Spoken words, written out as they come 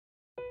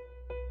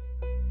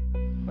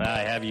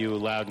I have you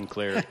loud and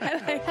clear.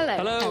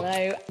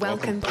 Hello.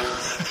 Welcome.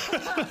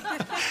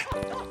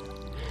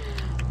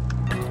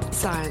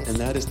 Science. And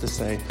that is to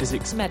say,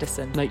 physics,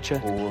 medicine,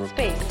 nature, or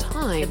space,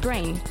 time, the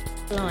brain,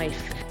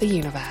 life, the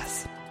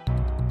universe.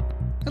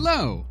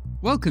 Hello!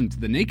 Welcome to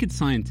The Naked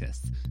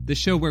Scientists, the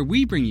show where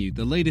we bring you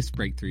the latest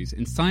breakthroughs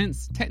in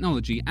science,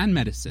 technology and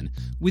medicine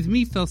with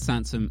me, Phil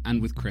Sansom,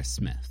 and with Chris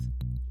Smith.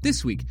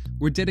 This week,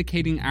 we're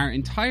dedicating our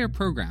entire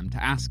programme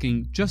to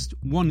asking just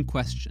one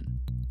question.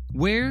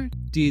 Where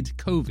did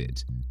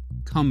COVID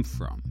come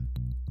from?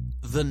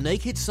 The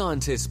Naked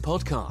Scientists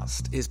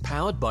podcast is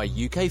powered by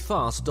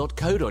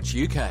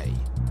ukfast.co.uk.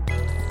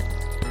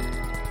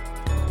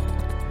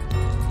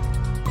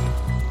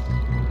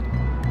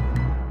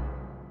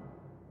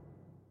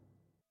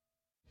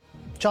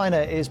 China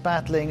is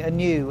battling a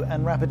new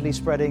and rapidly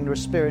spreading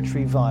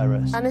respiratory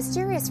virus. A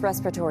mysterious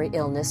respiratory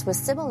illness with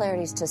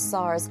similarities to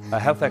SARS.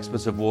 Health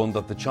experts have warned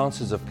that the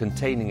chances of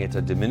containing it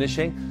are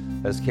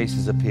diminishing as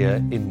cases appear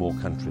in more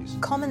countries.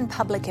 Common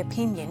public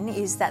opinion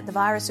is that the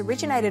virus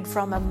originated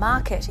from a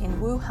market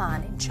in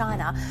Wuhan in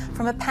China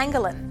from a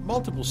pangolin.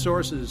 Multiple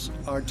sources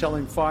are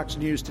telling Fox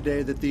News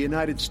today that the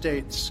United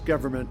States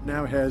government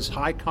now has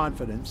high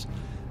confidence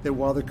that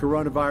while the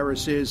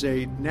coronavirus is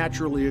a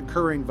naturally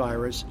occurring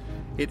virus,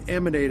 it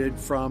emanated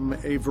from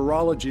a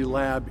virology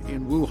lab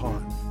in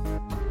Wuhan.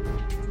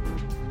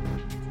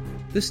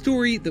 The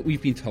story that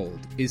we've been told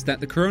is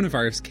that the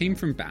coronavirus came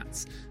from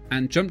bats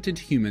and jumped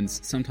into humans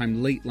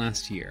sometime late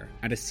last year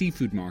at a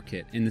seafood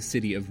market in the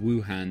city of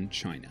Wuhan,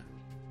 China.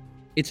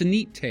 It's a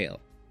neat tale,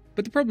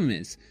 but the problem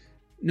is,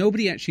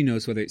 nobody actually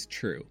knows whether it's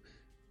true,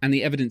 and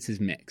the evidence is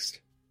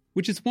mixed.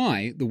 Which is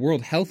why the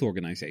World Health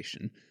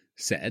Organization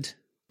said,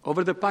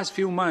 over the past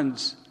few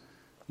months,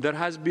 there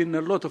has been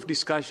a lot of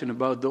discussion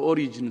about the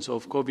origins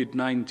of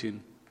COVID-19.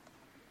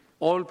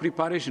 All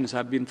preparations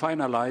have been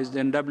finalized,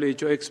 and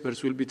WHO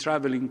experts will be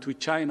traveling to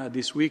China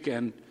this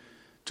weekend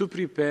to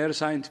prepare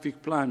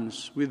scientific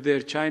plans with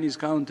their Chinese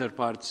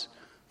counterparts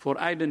for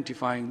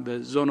identifying the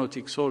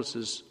zoonotic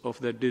sources of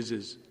the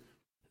disease.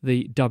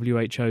 The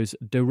WHO's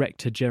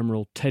Director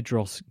General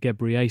Tedros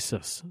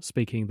Ghebreyesus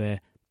speaking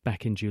there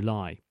back in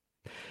July.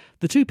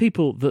 The two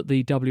people that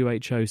the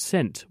WHO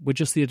sent were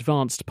just the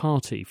advanced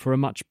party for a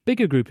much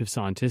bigger group of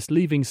scientists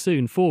leaving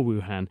soon for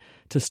Wuhan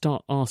to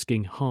start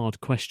asking hard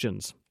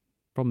questions.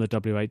 From the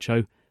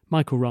WHO,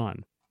 Michael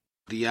Ryan.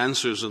 The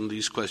answers on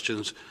these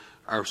questions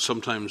are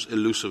sometimes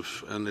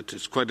elusive, and it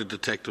is quite a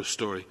detective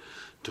story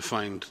to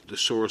find the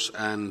source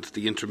and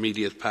the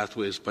intermediate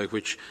pathways by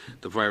which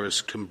the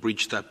virus can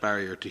breach that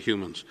barrier to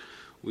humans.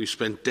 We've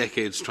spent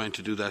decades trying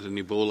to do that in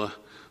Ebola.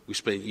 We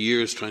spent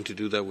years trying to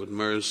do that with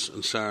MERS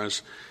and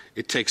SARS.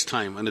 It takes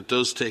time, and it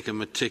does take a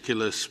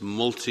meticulous,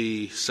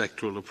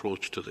 multi-sectoral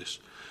approach to this.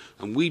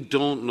 And we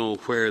don't know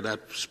where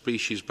that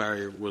species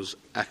barrier was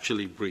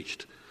actually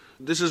breached.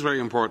 This is very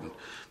important,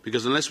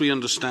 because unless we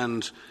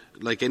understand,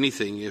 like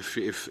anything, if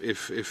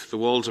the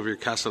walls of your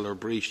castle are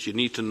breached, you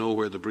need to know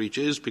where the breach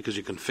is, because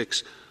you can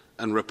fix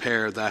and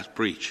repair that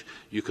breach.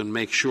 You can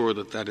make sure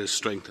that that is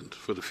strengthened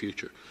for the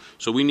future.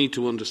 So we need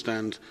to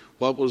understand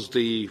what was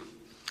the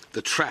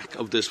track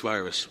of this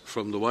virus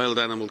from the wild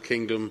animal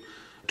kingdom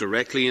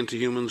directly into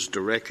humans,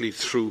 directly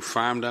through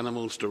farmed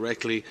animals,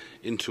 directly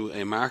into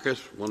a market,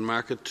 one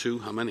market, two,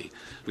 how many?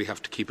 We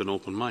have to keep an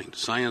open mind.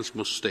 Science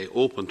must stay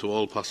open to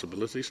all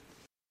possibilities.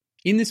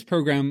 In this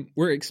programme,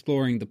 we're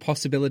exploring the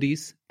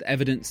possibilities, the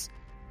evidence,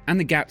 and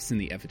the gaps in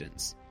the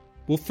evidence.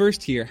 We'll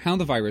first hear how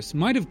the virus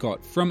might have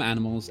got from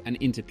animals and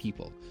into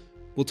people.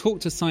 We'll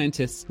talk to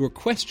scientists who are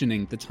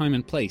questioning the time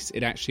and place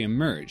it actually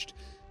emerged,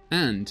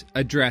 and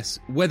address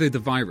whether the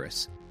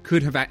virus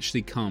could have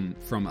actually come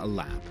from a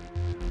lab.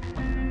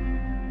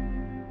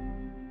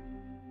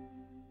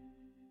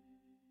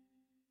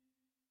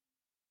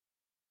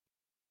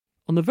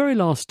 On the very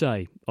last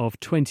day of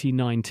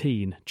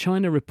 2019,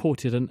 China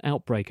reported an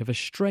outbreak of a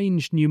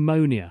strange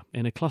pneumonia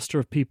in a cluster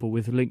of people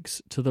with links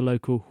to the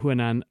local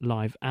Huanan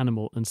live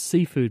animal and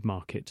seafood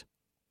market.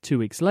 2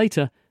 weeks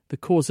later, the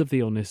cause of the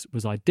illness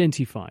was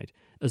identified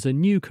as a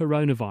new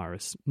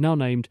coronavirus, now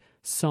named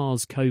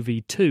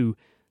SARS-CoV-2,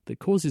 that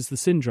causes the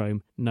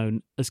syndrome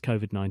known as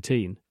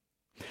COVID-19.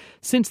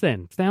 Since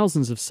then,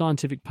 thousands of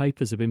scientific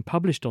papers have been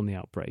published on the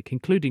outbreak,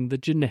 including the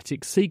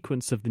genetic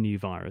sequence of the new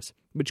virus,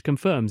 which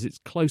confirms its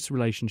close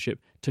relationship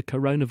to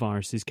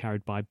coronaviruses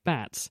carried by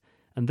bats,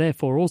 and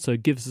therefore also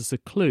gives us a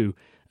clue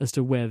as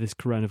to where this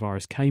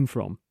coronavirus came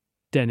from.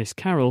 Dennis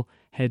Carroll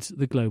heads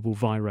the Global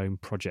Virome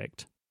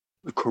Project.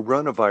 The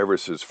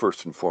coronaviruses,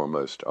 first and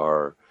foremost,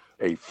 are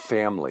a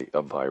family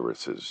of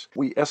viruses.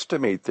 We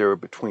estimate there are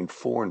between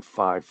 4,000 and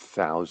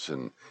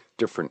 5,000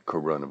 different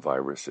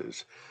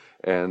coronaviruses,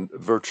 and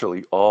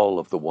virtually all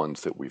of the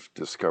ones that we've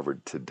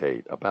discovered to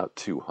date, about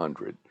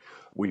 200,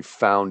 we've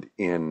found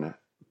in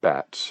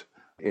bats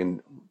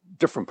in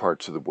different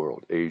parts of the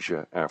world,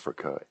 Asia,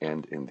 Africa,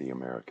 and in the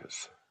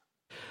Americas.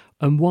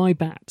 And why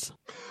bats?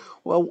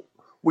 Well,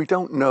 we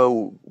don't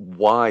know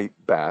why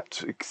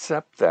bats,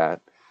 except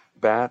that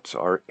bats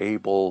are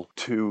able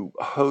to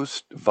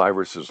host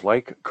viruses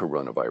like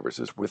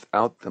coronaviruses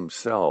without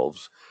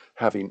themselves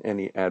having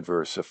any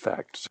adverse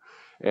effects.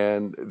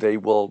 And they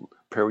will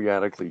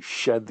periodically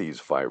shed these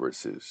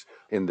viruses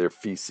in their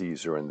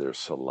feces or in their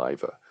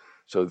saliva.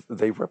 So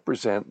they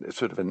represent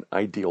sort of an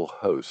ideal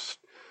host,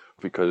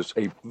 because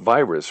a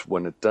virus,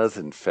 when it does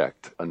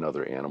infect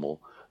another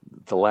animal,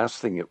 the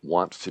last thing it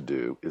wants to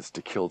do is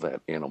to kill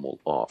that animal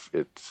off.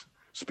 It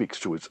speaks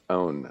to its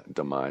own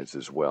demise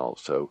as well.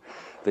 So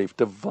they've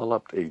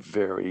developed a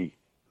very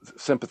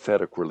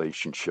sympathetic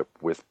relationship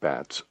with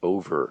bats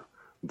over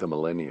the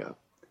millennia.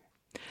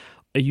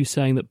 Are you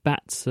saying that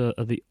bats are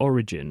the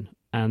origin,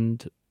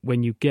 and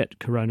when you get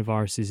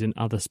coronaviruses in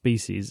other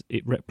species,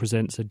 it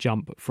represents a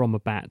jump from a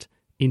bat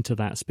into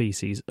that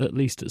species, at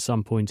least at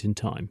some point in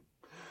time?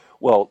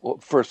 Well,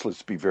 first,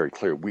 let's be very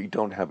clear. We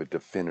don't have a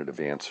definitive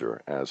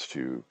answer as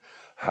to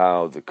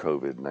how the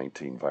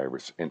COVID-19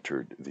 virus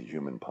entered the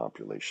human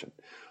population.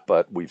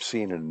 But we've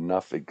seen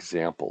enough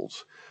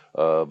examples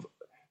of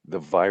the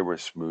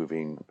virus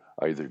moving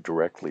either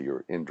directly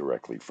or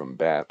indirectly from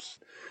bats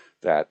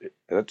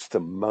that's the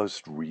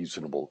most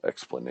reasonable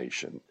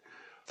explanation.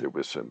 There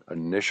was some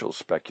initial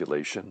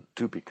speculation,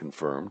 to be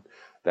confirmed,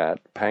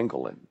 that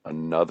pangolin,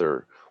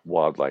 another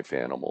wildlife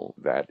animal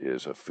that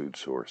is a food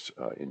source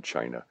in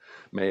China,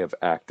 may have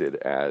acted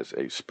as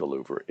a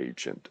spillover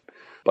agent.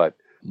 But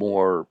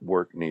more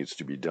work needs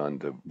to be done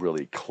to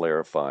really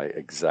clarify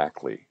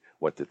exactly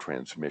what the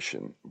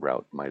transmission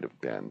route might have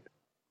been.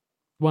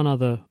 One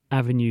other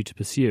avenue to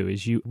pursue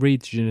is you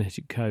read the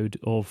genetic code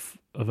of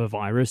a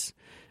virus,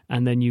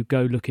 and then you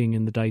go looking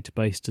in the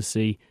database to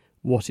see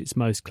what it's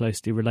most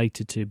closely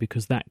related to,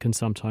 because that can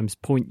sometimes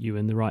point you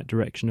in the right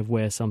direction of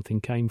where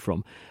something came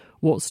from.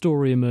 What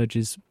story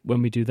emerges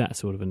when we do that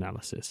sort of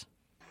analysis?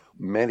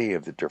 Many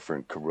of the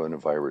different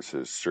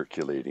coronaviruses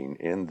circulating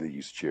in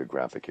these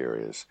geographic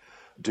areas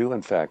do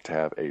in fact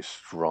have a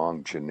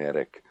strong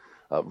genetic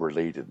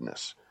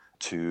relatedness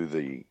to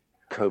the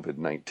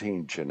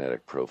COVID-19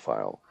 genetic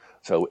profile.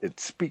 So it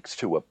speaks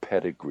to a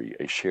pedigree,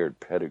 a shared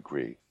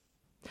pedigree.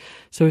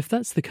 So if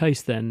that's the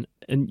case then,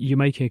 and you're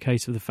making a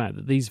case of the fact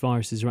that these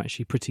viruses are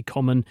actually pretty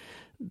common,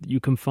 you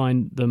can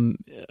find them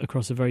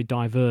across a very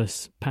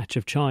diverse patch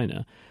of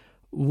China,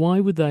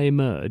 why would they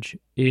emerge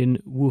in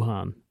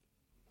Wuhan?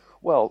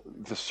 Well,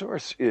 the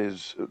source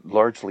is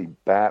largely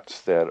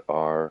bats that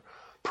are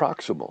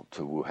proximal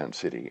to Wuhan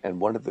City. And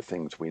one of the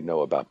things we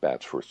know about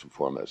bats, first and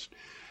foremost,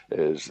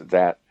 is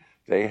that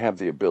they have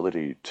the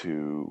ability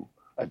to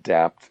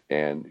adapt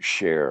and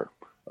share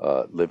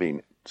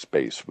living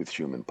space with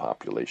human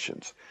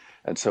populations.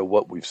 And so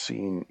what we've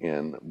seen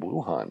in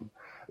Wuhan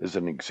is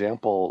an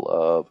example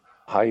of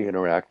high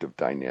interactive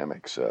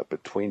dynamics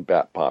between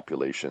bat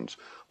populations,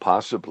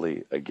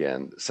 possibly,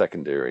 again,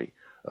 secondary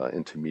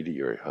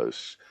intermediary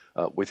hosts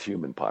with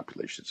human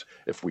populations.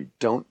 If we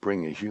don't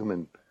bring a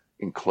human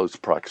in close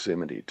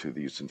proximity to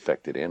these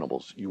infected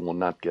animals, you will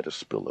not get a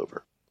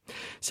spillover.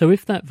 So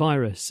if that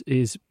virus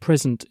is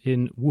present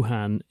in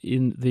Wuhan,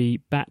 in the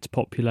bat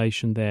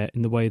population there,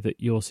 in the way that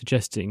you're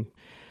suggesting,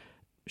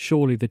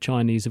 surely the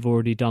Chinese have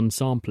already done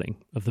sampling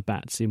of the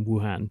bats in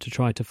Wuhan to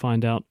try to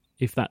find out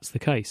if that's the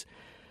case.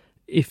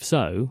 If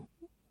so,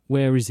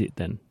 where is it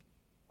then?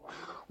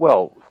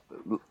 Well,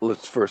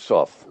 let's first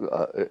off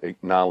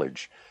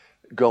acknowledge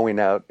going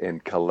out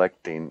and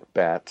collecting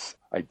bats,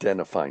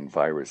 identifying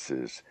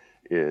viruses,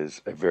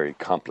 is a very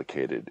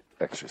complicated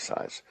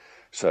exercise.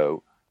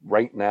 So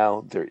right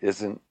now, there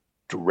isn't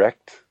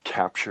direct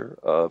capture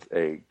of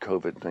a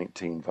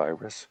COVID-19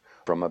 virus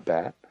from a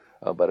bat,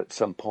 but at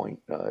some point,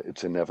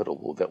 it's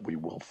inevitable that we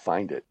will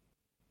find it.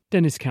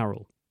 Dennis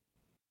Carroll.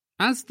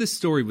 As this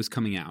story was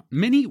coming out,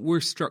 many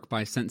were struck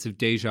by a sense of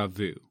déjà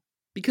vu,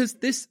 because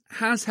this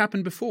has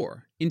happened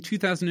before, in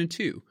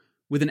 2002,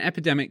 with an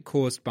epidemic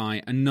caused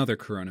by another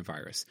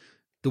coronavirus,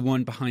 the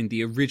one behind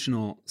the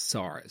original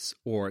SARS,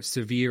 or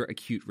Severe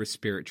Acute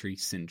Respiratory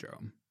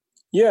Syndrome.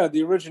 Yeah,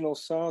 the original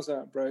SARS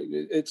outbreak.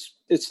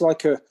 It's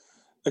like a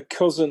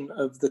cousin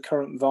of the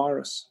current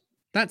virus.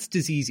 That's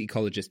disease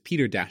ecologist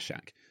Peter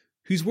Daszak,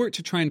 who's worked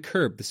to try and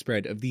curb the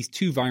spread of these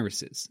two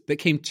viruses that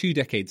came 2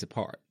 decades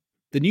apart.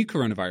 The new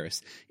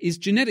coronavirus is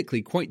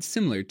genetically quite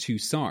similar to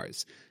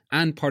SARS,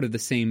 and part of the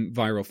same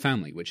viral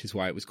family, which is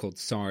why it was called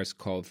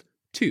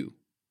SARS-CoV-2.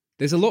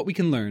 There's a lot we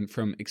can learn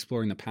from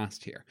exploring the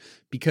past here,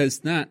 because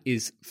that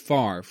is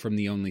far from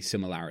the only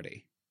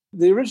similarity.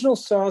 The original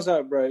SARS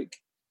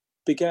outbreak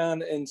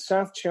began in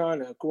South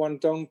China,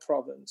 Guangdong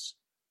province,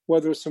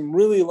 where there are some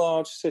really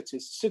large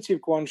cities, the city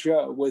of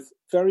Guangzhou, with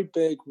very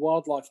big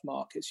wildlife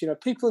markets. You know,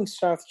 people in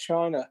South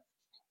China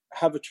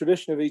have a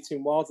tradition of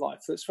eating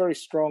wildlife that's very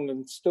strong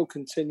and still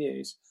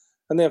continues.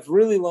 And they have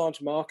really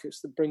large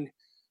markets that bring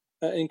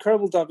an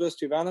incredible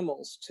diversity of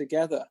animals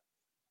together.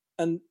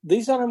 And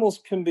these animals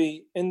can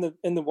be in the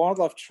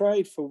wildlife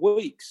trade for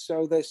weeks.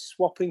 So they're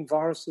swapping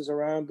viruses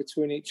around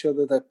between each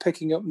other. They're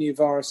picking up new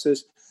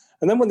viruses.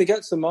 And then when they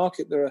get to the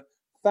market, there are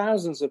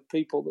thousands of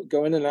people that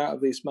go in and out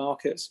of these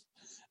markets.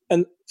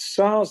 And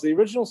SARS, the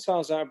original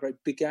SARS outbreak,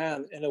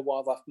 began in a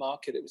wildlife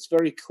market. It was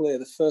very clear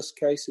the first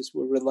cases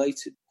were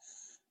related.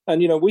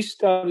 And, we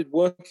started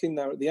working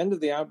there at the end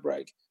of the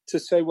outbreak to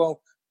say,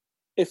 well,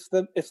 if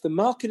the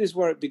market is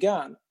where it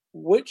began,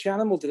 which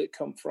animal did it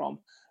come from?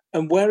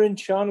 And where in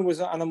China was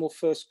that animal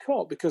first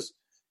caught? Because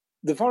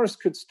the virus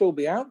could still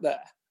be out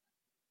there.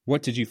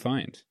 What did you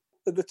find?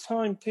 At the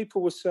time,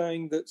 people were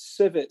saying that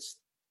civets,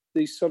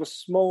 these sort of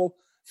small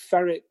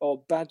ferret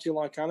or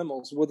badger-like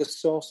animals, were the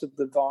source of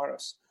the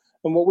virus.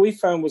 And what we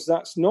found was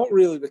that's not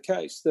really the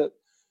case, that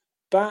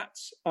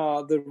bats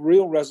are the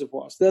real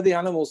reservoirs. They're the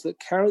animals that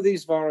carry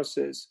these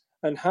viruses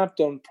and have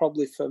done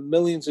probably for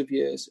millions of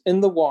years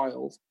in the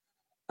wild.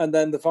 And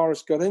then the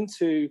virus got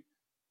into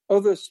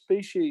other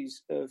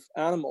species of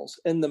animals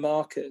in the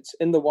markets,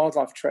 in the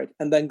wildlife trade,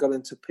 and then got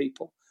into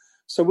people.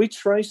 So we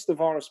traced the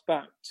virus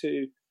back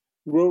to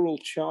rural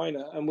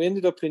China, and we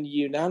ended up in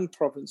Yunnan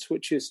province,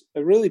 which is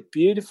a really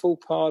beautiful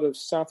part of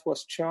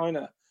southwest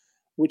China,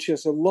 which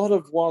has a lot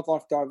of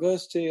wildlife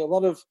diversity, a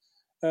lot of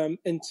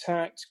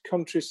intact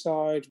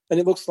countryside. And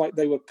it looks like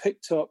they were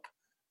picked up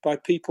by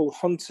people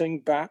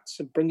hunting bats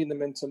and bringing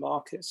them into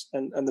markets,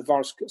 and the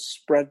virus got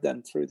spread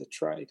then through the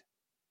trade.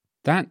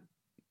 That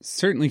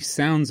certainly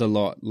sounds a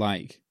lot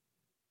like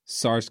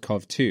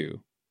SARS-CoV-2,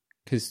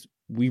 because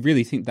we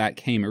really think that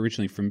came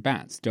originally from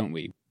bats, don't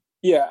we?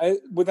 Yeah,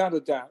 without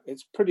a doubt.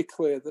 It's pretty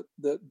clear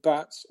that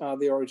bats are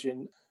the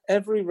origin.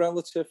 Every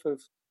relative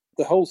of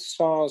the whole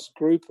SARS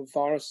group of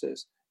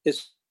viruses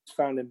is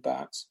found in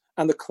bats,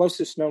 and the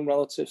closest known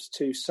relatives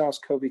to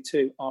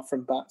SARS-CoV-2 are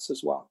from bats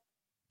as well.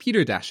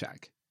 Peter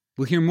Daszak.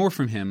 We'll hear more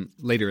from him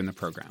later in the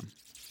program.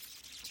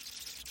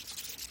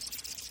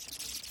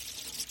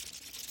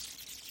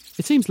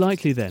 It seems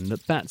likely then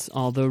that bats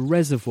are the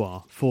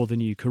reservoir for the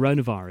new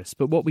coronavirus,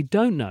 but what we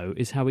don't know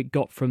is how it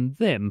got from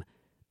them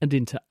and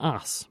into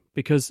us,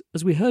 because,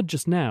 as we heard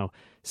just now,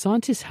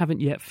 scientists haven't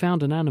yet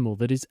found an animal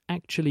that is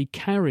actually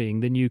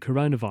carrying the new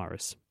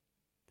coronavirus.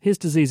 Here's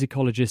disease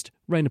ecologist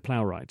Raina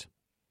Plowright.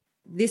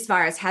 This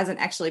virus hasn't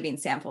actually been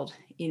sampled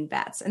in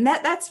bats, and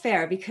that's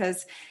fair,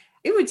 because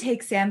it would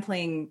take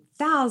sampling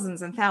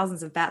thousands and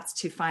thousands of bats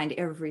to find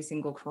every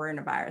single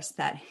coronavirus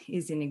that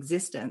is in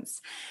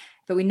existence.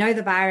 But we know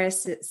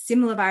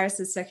similar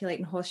viruses circulate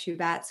in horseshoe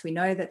bats. We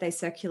know that they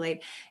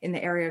circulate in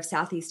the area of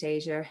Southeast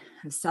Asia,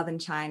 southern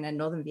China,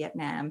 northern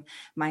Vietnam,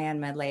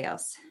 Myanmar,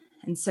 Laos.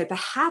 And so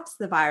perhaps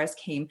the virus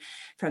came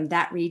from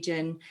that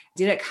region.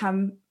 Did it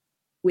come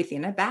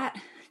within a bat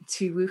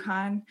to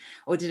Wuhan,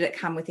 or did it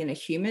come within a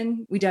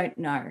human? We don't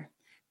know.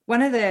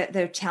 One of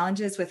the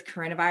challenges with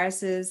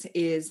coronaviruses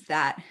is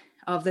that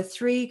of the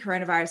 3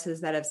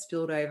 coronaviruses that have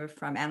spilled over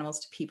from animals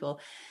to people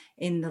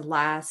in the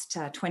last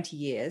 20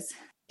 years,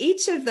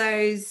 each of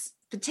those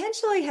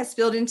potentially has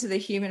spilled into the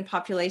human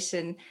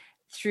population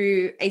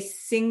through a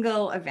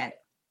single event.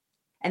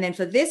 And then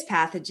for this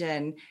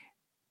pathogen,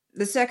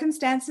 the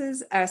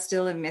circumstances are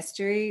still a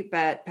mystery,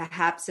 but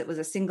perhaps it was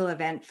a single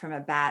event from a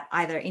bat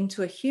either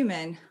into a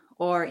human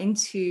or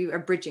into a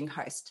bridging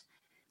host.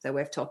 So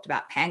we've talked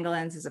about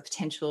pangolins as a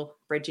potential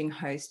bridging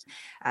host,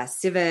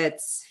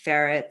 civets,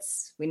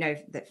 ferrets. We know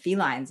that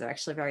felines are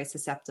actually very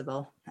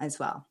susceptible as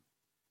well.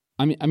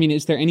 I mean,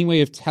 is there any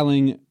way of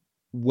telling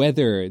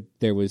whether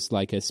there was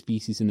like a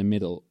species in the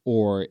middle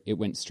or it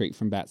went straight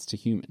from bats to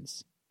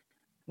humans?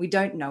 We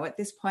don't know at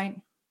this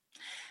point.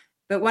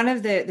 But one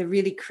of the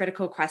really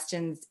critical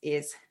questions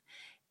is,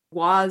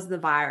 was the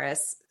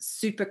virus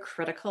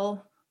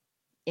supercritical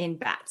in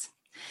bats?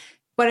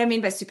 What I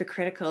mean by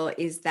supercritical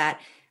is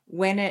that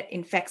when it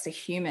infects a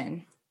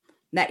human,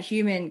 that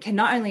human can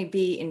not only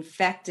be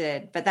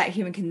infected, but that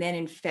human can then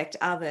infect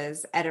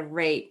others at a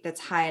rate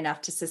that's high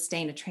enough to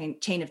sustain a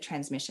chain of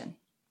transmission.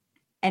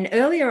 And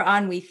earlier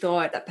on, we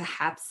thought that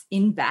perhaps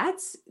in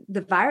bats, the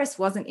virus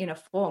wasn't in a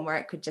form where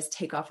it could just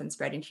take off and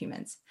spread in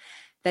humans,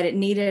 that it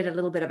needed a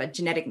little bit of a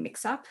genetic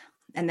mix-up,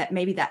 and that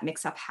maybe that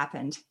mix-up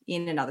happened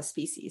in another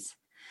species.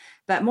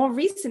 But more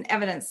recent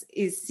evidence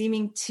is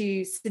seeming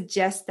to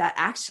suggest that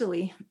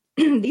actually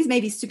these may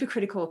be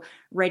supercritical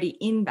ready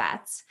in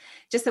bats,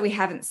 just that we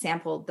haven't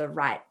sampled the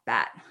right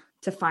bat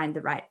to find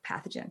the right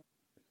pathogen.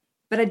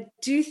 But I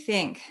do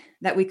think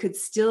that we could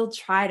still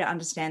try to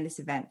understand this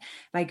event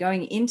by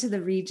going into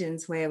the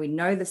regions where we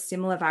know the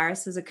similar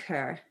viruses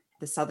occur,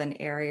 the southern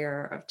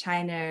area of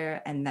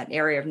China and that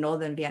area of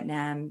northern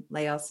Vietnam,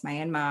 Laos,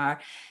 Myanmar,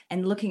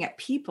 and looking at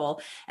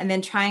people and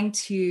then trying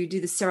to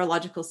do the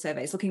serological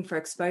surveys, looking for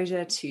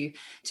exposure to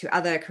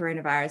other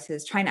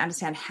coronaviruses, trying to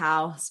understand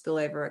how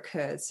spillover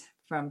occurs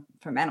from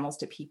animals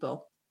to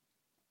people.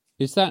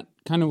 Is that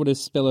kind of what a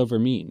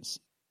spillover means?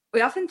 We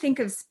often think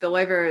of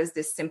spillover as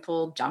this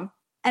simple jump.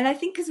 And I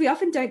think because we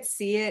often don't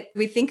see it,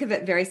 we think of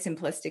it very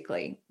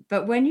simplistically.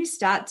 But when you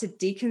start to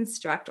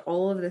deconstruct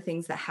all of the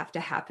things that have to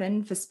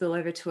happen for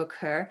spillover to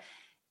occur,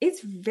 it's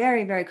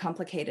very, very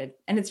complicated.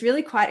 And it's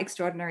really quite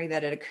extraordinary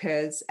that it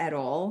occurs at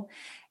all.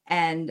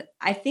 And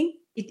I think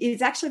it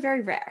is actually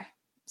very rare.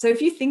 So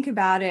if you think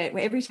about it,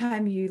 every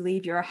time you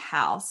leave your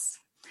house,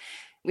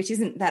 which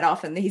isn't that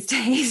often these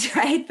days,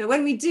 right? But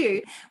when we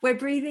do, we're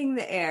breathing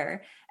the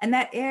air, and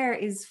that air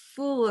is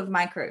full of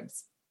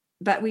microbes,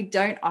 but we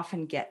don't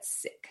often get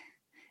sick.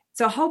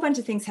 So a whole bunch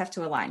of things have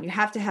to align. You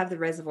have to have the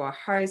reservoir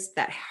host.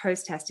 That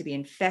host has to be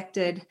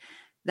infected.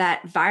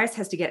 That virus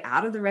has to get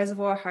out of the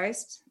reservoir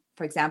host.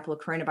 For example,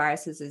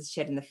 coronavirus is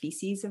shed in the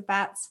feces of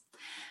bats.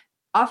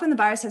 Often the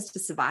virus has to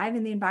survive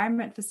in the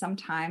environment for some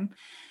time.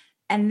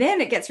 And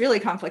then it gets really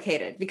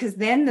complicated, because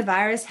then the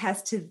virus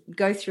has to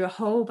go through a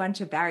whole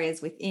bunch of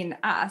barriers within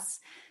us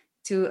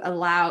to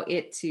allow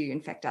it to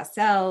infect our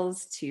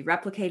cells, to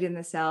replicate in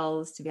the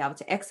cells, to be able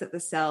to exit the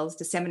cells,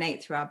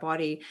 disseminate through our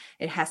body.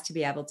 It has to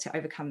be able to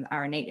overcome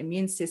our innate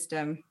immune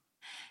system.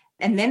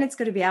 And then it's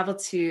got to be able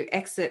to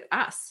exit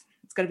us.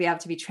 It's got to be able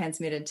to be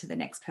transmitted to the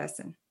next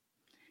person.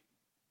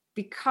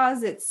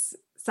 Because it's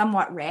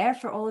somewhat rare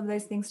for all of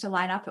those things to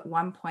line up at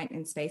one point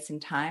in space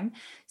and time,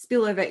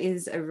 spillover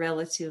is a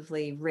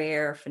relatively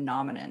rare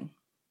phenomenon.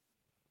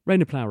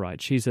 Raina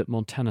Plowright, she's at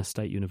Montana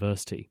State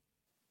University.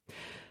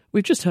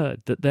 We've just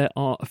heard that there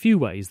are a few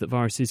ways that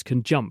viruses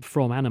can jump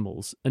from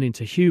animals and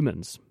into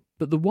humans,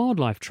 but the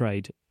wildlife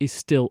trade is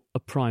still a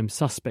prime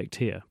suspect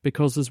here,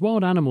 because as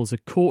wild animals are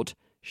caught,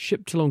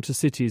 shipped along to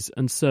cities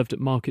and served at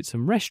markets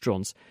and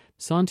restaurants,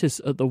 scientists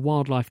at the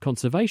Wildlife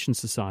Conservation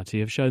Society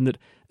have shown that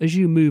as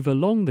you move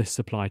along this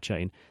supply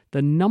chain,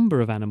 the number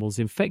of animals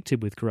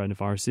infected with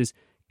coronaviruses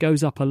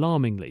goes up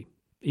alarmingly.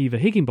 Eva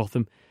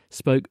Higginbotham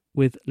spoke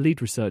with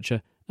lead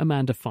researcher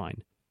Amanda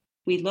Fine.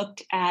 We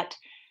looked at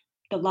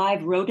the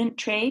live rodent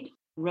trade,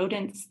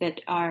 rodents that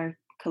are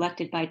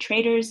collected by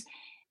traders,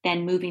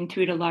 then moving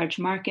through to large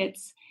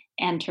markets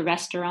and to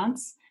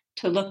restaurants,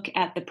 to look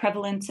at the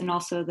prevalence and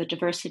also the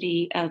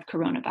diversity of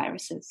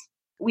coronaviruses.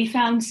 We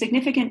found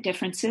significant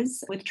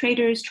differences with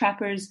traders,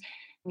 trappers.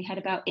 We had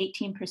about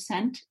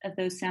 18% of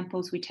those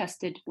samples we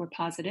tested were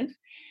positive.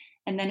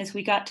 And then as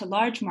we got to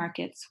large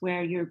markets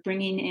where you're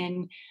bringing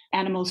in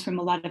animals from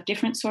a lot of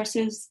different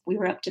sources, we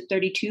were up to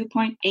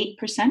 32.8%.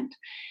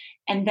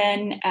 And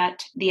then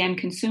at the end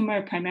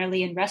consumer,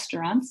 primarily in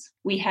restaurants,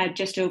 we had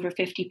just over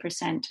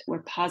 50%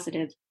 were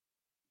positive.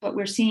 What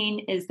we're seeing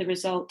is the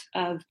result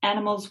of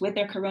animals with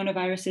their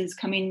coronaviruses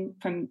coming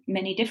from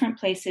many different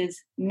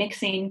places,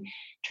 mixing,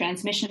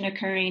 transmission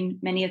occurring.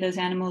 Many of those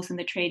animals in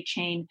the trade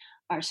chain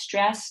are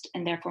stressed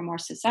and therefore more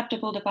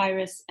susceptible to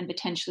virus and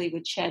potentially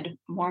would shed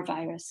more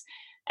virus.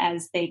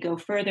 As they go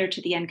further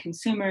to the end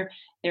consumer,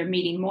 they're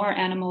meeting more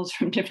animals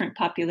from different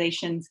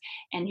populations,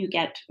 and you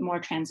get more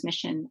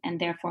transmission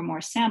and therefore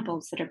more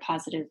samples that are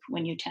positive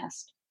when you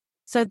test.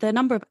 So the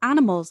number of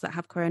animals that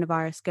have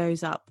coronavirus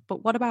goes up,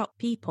 but what about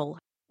people?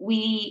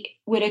 We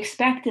would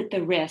expect that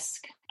the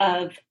risk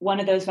of one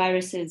of those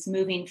viruses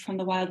moving from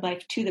the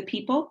wildlife to the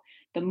people,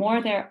 the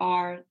more there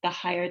are, the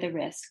higher the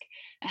risk.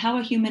 How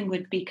a human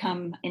would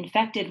become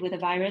infected with a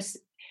virus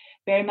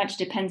very much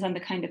depends on the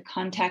kind of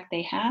contact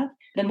they have.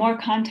 The more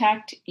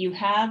contact you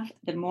have,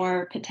 the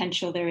more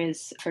potential there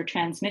is for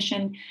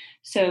transmission.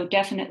 So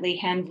definitely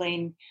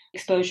handling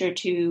exposure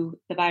to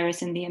the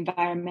virus in the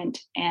environment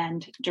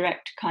and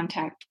direct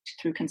contact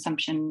through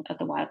consumption of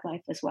the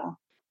wildlife as well.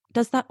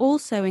 Does that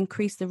also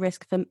increase the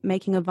risk for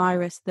making a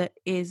virus that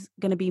is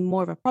going to be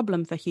more of a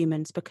problem for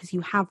humans because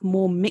you have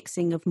more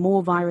mixing of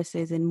more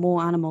viruses in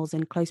more animals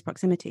in close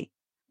proximity?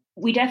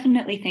 We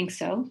definitely think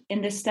so.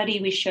 In this study,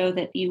 we show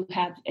that you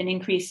have an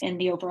increase in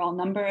the overall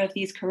number of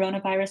these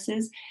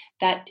coronaviruses.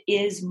 That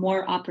is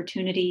more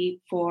opportunity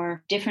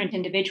for different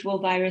individual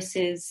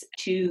viruses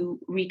to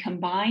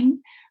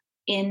recombine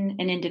in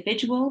an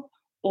individual,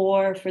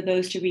 or for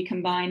those to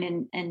recombine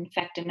and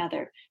infect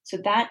another. So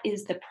that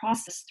is the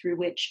process through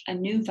which a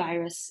new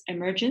virus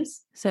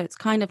emerges. So it's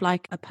kind of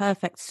like a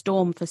perfect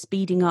storm for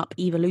speeding up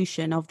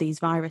evolution of these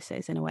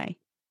viruses in a way.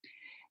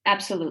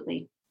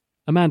 Absolutely.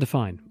 Amanda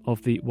Fine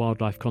of the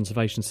Wildlife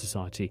Conservation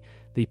Society.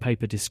 The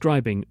paper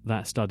describing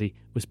that study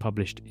was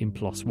published in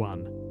PLOS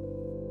One.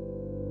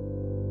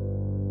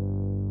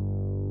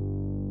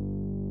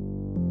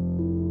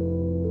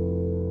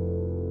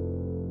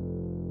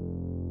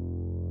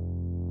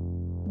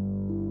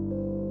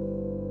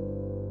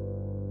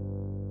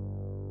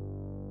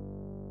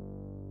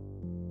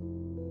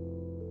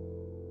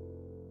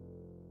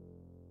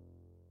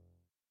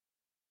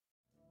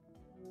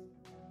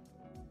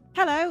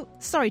 Hello,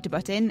 sorry to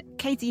butt in,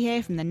 Katie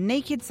here from The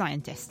Naked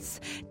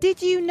Scientists.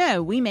 Did you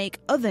know we make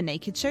other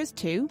naked shows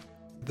too?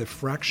 The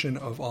fraction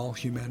of all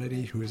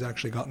humanity who has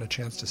actually gotten a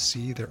chance to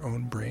see their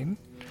own brain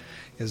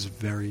is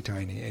very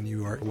tiny, and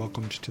you are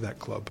welcomed to that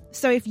club.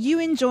 So if you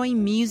enjoy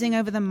musing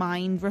over the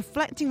mind,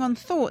 reflecting on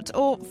thought,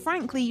 or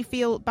frankly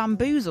feel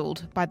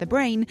bamboozled by the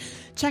brain,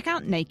 check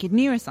out Naked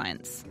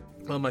Neuroscience.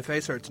 Well, my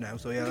face hurts now,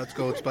 so yeah, let's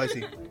go. It's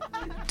spicy.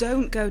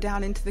 Don't go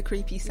down into the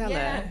creepy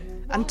cellar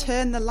and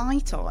turn the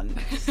light on.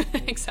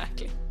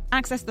 Exactly.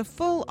 Access the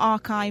full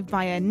archive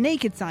via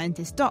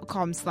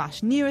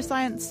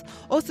nakedscientist.com/neuroscience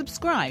or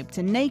subscribe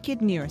to Naked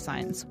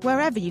Neuroscience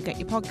wherever you get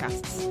your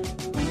podcasts.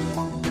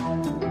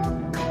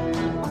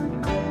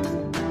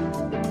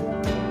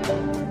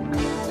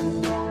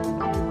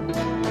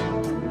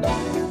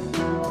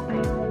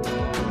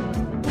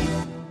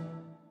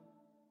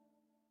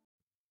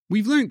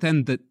 We've learnt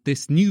then that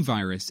this new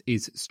virus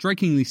is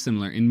strikingly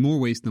similar in more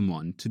ways than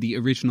one to the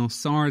original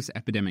SARS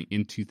epidemic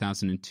in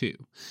 2002.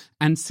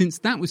 And since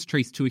that was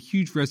traced to a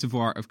huge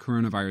reservoir of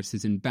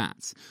coronaviruses in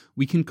bats,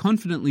 we can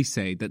confidently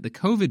say that the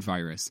COVID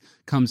virus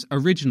comes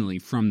originally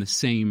from the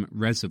same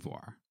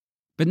reservoir.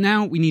 But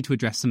now we need to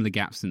address some of the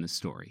gaps in the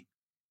story.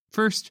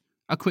 First,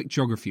 a quick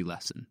geography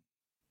lesson.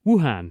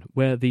 Wuhan,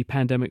 where the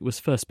pandemic was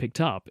first picked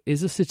up,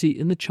 is a city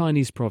in the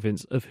Chinese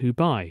province of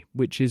Hubei,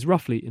 which is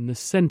roughly in the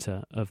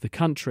centre of the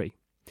country.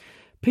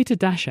 Peter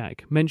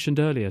Daszak mentioned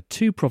earlier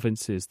two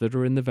provinces that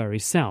are in the very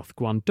south,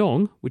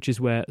 Guangdong, which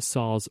is where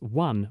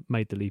SARS-1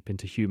 made the leap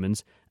into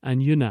humans,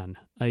 and Yunnan,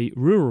 a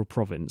rural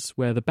province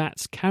where the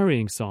bats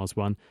carrying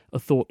SARS-1 are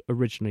thought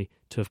originally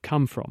to have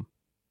come from.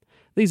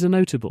 These are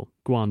notable,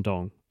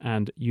 Guangdong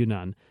and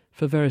Yunnan,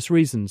 for various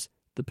reasons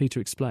that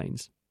Peter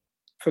explains.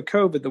 For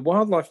COVID, the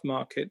wildlife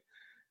market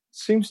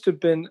seems to have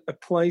been a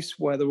place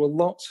where there were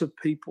lots of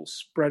people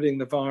spreading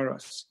the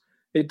virus.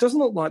 It doesn't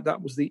look like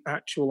that was the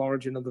actual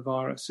origin of the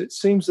virus. It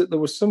seems that there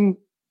were some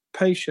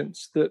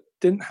patients that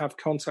didn't have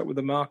contact with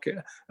the market,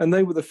 and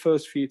they were the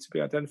first few to be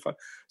identified.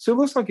 So it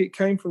looks like it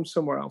came from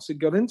somewhere else. It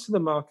got into the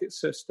market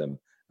system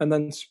and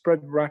then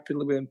spread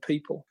rapidly within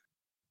people.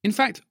 In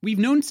fact, we've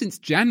known since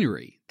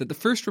January that the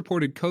first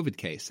reported COVID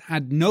case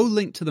had no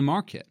link to the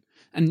market,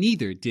 and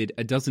neither did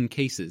a dozen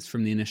cases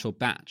from the initial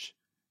batch.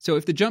 So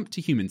if the jump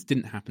to humans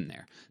didn't happen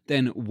there,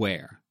 then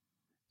where?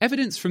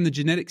 Evidence from the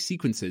genetic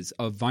sequences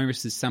of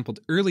viruses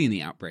sampled early in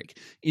the outbreak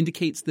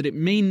indicates that it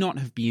may not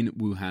have been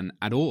Wuhan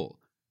at all,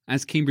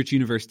 as Cambridge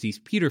University's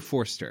Peter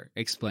Forster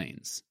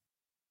explains.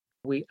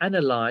 We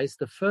analysed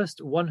the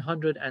first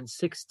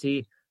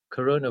 160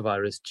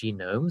 coronavirus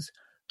genomes,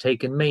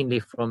 taken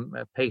mainly from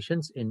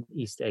patients in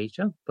East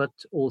Asia, but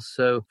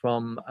also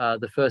from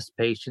the first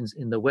patients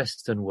in the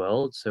Western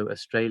world, so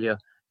Australia,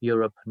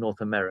 Europe,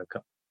 North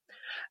America.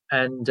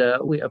 And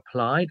we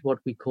applied what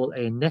we call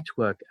a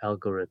network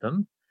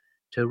algorithm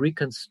to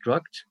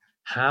reconstruct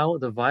how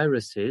the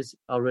viruses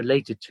are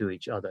related to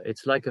each other.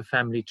 It's like a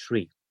family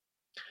tree.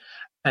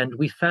 And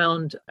we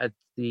found at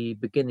the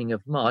beginning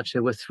of March,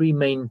 there were three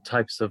main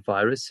types of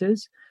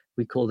viruses.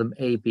 We call them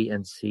A, B,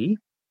 and C.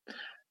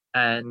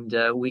 And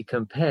we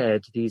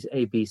compared these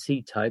A, B,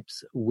 C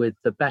types with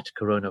the bat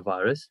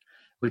coronavirus,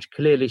 which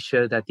clearly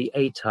showed that the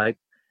A type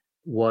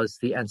was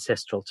the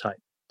ancestral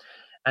type.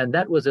 And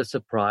that was a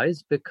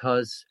surprise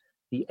because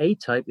the A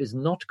type is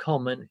not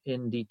common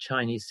in the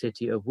Chinese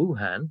city of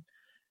Wuhan.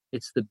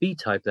 It's the B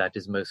type that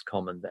is most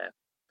common there.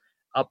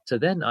 Up to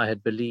then, I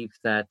had believed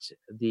that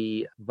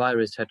the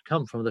virus had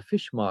come from the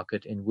fish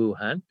market in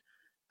Wuhan,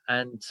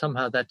 and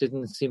somehow that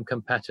didn't seem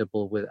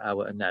compatible with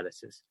our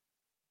analysis.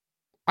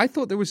 I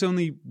thought there was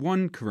only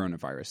one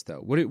coronavirus,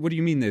 though. What do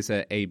you mean there's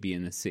a B,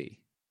 and a C?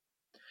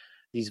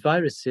 These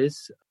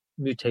viruses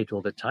mutate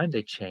all the time.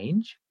 They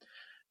change.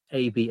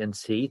 A, B, and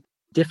C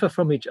differ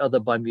from each other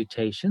by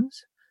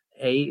mutations.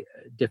 A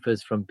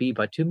differs from B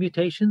by 2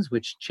 mutations,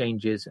 which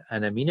changes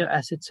an amino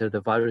acid, so the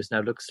virus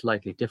now looks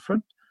slightly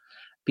different.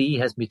 B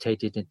has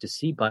mutated into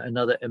C by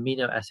another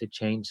amino acid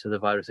change, so the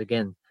virus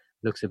again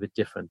looks a bit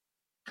different.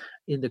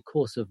 In the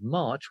course of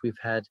March, we've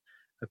had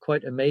a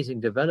quite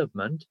amazing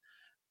development.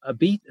 A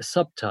B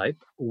subtype,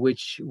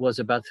 which was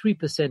about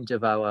 3%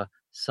 of our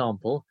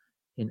sample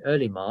in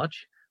early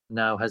March,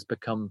 now has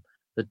become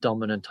the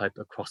dominant type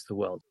across the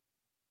world.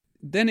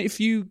 Then if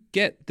you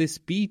get this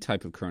B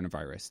type of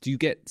coronavirus, do you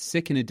get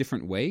sick in a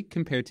different way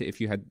compared to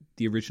if you had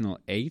the original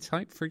A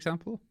type, for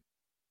example?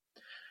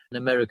 An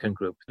American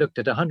group looked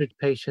at 100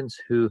 patients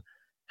who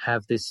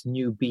have this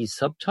new B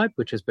subtype,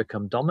 which has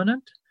become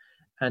dominant,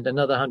 and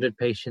another 100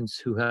 patients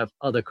who have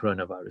other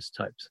coronavirus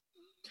types.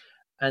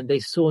 And they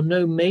saw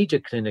no major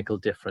clinical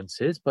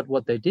differences, but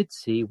what they did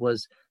see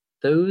was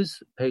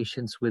those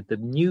patients with the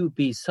new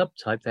B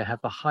subtype, they have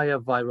a higher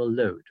viral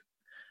load.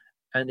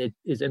 And it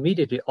is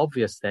immediately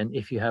obvious then,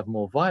 if you have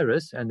more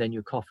virus and then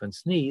you cough and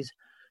sneeze,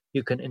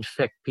 you can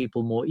infect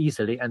people more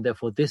easily, and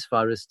therefore this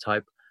virus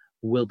type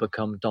will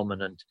become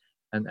dominant.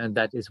 And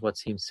that is what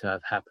seems to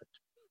have happened.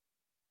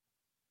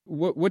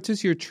 What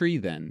does your tree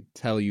then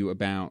tell you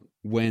about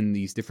when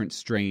these different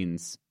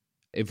strains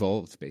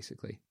evolved,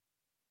 basically?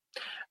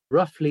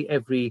 Roughly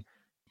every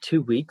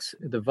 2 weeks,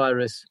 the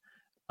virus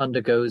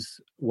undergoes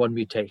one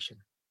mutation.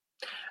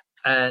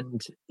 And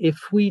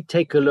if we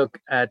take a look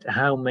at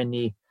how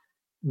many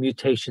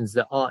mutations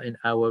there are in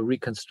our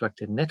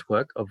reconstructed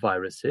network of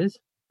viruses,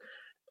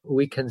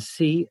 we can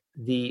see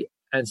the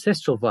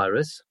ancestral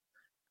virus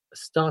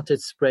started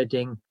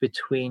spreading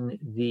between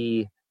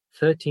the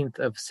 13th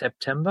of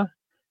September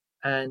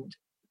and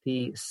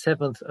the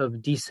 7th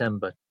of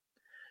December.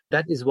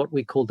 That is what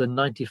we call the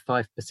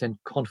 95%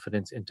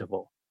 confidence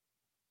interval.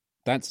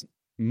 That's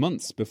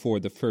months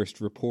before the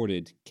first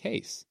reported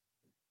case.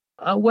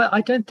 Well, I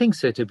don't think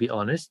so, to be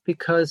honest,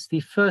 because the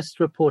first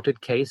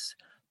reported case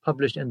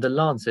published in The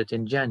Lancet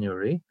in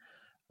January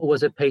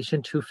was a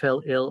patient who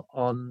fell ill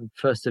on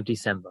 1st of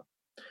December.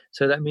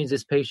 So that means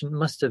this patient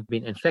must have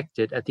been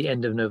infected at the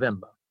end of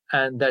November.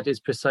 And that is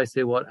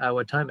precisely what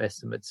our time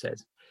estimate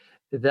says.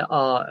 there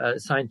are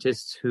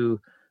scientists who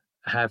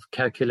have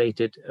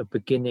calculated a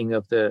beginning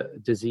of the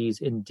disease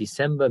in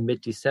December,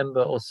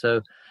 mid-December or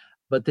so,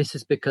 but this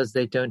is because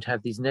they don't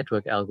have these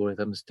network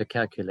algorithms to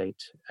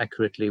calculate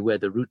accurately where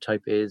the root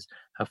type is,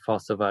 how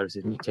fast the virus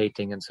is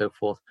mutating, and so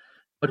forth.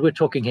 But we're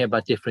talking here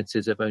about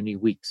differences of only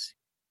weeks.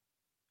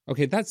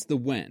 Okay, that's the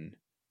when.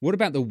 What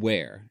about the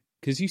where?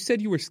 Because you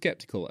said you were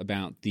skeptical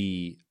about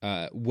the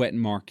wet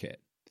market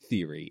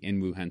theory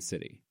in Wuhan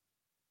City.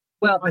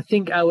 Well, I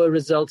think our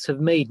results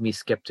have made me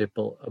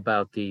skeptical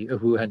about the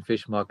Wuhan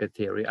fish market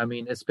theory. I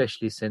mean,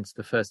 especially since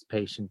the first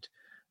patient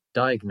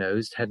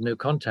diagnosed had no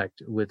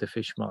contact with the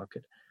fish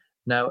market.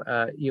 Now,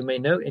 you may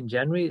know in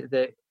January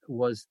there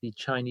was the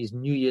Chinese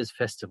New Year's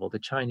festival. The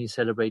Chinese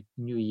celebrate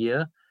New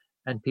Year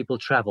and people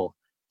travel.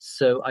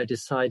 So I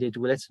decided,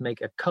 well, let's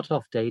make a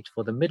cutoff date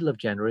for the middle of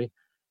January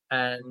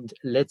and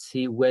let's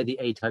see where the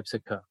A types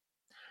occur.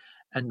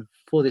 And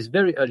for this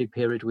very early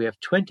period, we have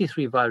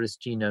 23 virus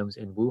genomes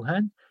in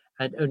Wuhan,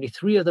 and only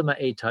 3 of them are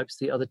A types,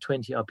 the other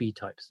 20 are B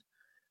types.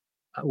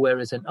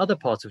 Whereas in other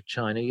parts of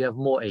China, you have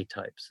more A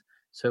types.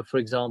 So, for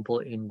example,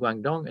 in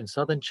Guangdong in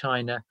southern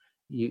China,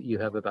 you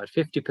have about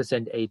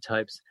 50% A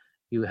types.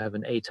 You have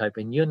an A type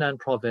in Yunnan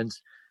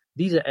province.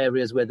 These are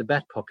areas where the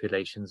bat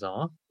populations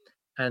are.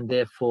 And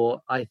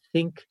therefore, I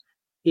think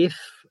if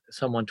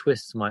someone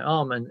twists my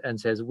arm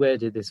and says, where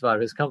did this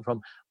virus come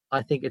from?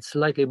 I think it's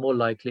slightly more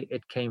likely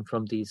it came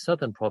from these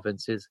southern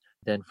provinces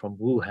than from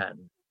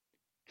Wuhan.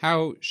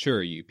 How sure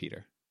are you,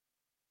 Peter?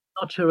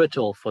 Not sure at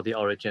all for the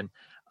origin,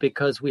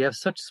 because we have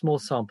such small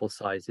sample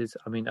sizes.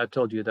 I mean, I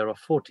told you there are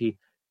 40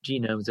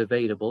 genomes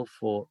available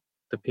for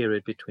the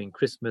period between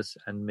Christmas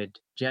and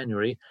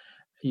mid-January.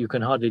 You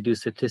can hardly do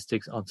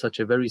statistics on such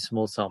a very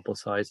small sample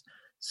size,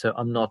 so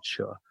I'm not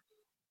sure.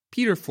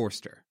 Peter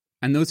Forster,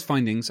 and those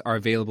findings are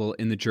available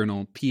in the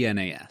journal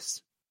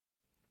PNAS.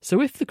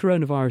 So if the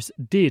coronavirus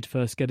did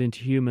first get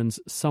into humans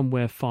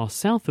somewhere far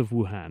south of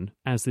Wuhan,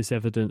 as this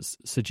evidence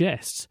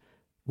suggests,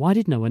 why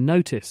did no one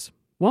notice?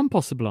 One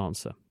possible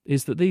answer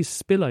is that these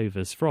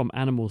spillovers from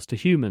animals to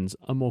humans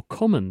are more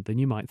common than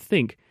you might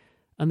think,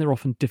 and they're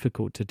often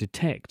difficult to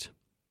detect.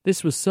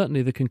 This was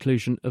certainly the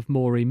conclusion of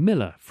Maureen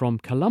Miller from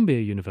Columbia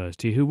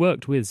University, who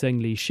worked with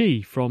Zhengli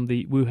Shi from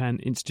the Wuhan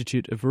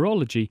Institute of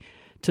Virology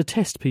to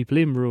test people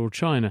in rural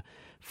China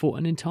for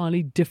an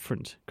entirely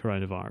different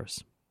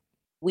coronavirus.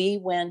 We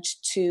went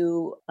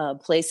to a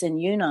place in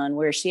Yunnan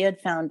where she had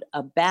found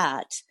a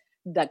bat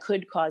that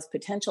could cause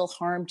potential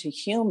harm to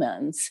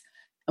humans.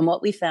 And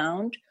what we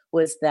found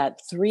was that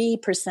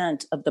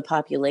 3% of the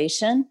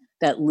population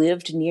that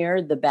lived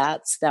near the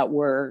bats that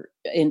were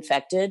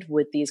infected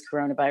with these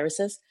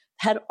coronaviruses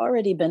had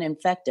already been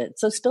infected.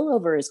 So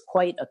spillover is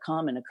quite a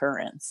common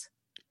occurrence.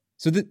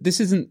 So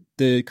this isn't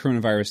the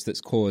coronavirus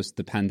that's caused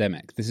the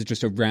pandemic. This is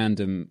just a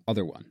random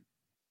other one.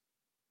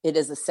 It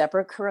is a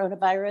separate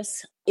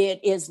coronavirus.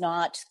 It is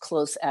not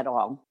close at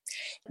all.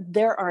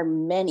 There are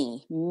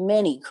many,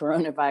 many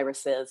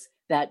coronaviruses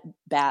that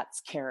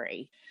bats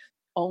carry.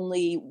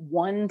 Only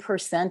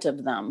 1%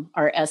 of them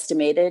are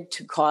estimated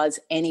to cause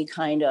any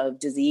kind of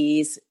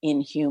disease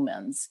in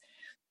humans.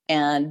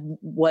 And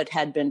what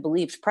had been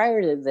believed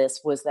prior to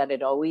this was that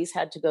it always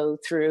had to go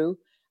through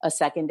a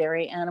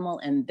secondary animal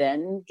and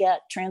then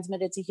get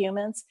transmitted to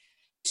humans.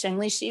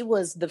 Zhengli Shi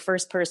was the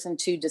first person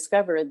to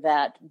discover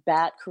that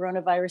bat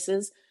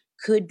coronaviruses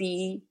could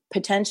be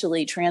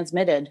potentially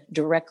transmitted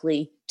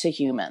directly to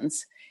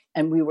humans.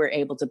 And we were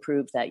able to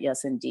prove that,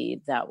 yes,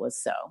 indeed, that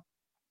was so.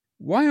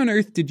 Why on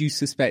earth did you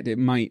suspect it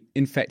might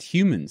infect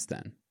humans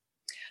then?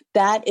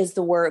 That is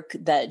the work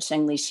that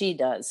Zhengli Shi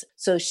does.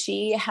 So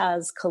she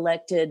has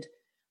collected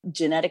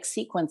genetic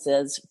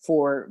sequences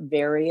for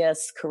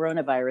various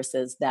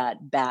coronaviruses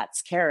that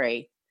bats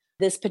carry.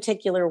 This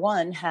particular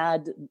one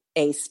had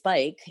a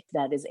spike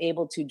that is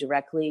able to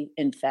directly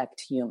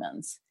infect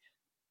humans.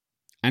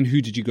 And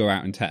who did you go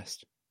out and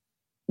test?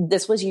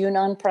 This was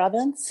Yunnan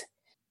province,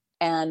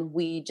 and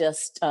we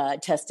just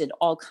tested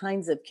all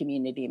kinds of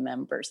community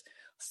members,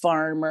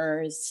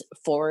 farmers,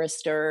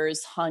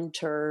 foresters,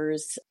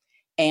 hunters.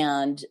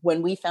 And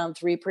when we found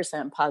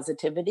 3%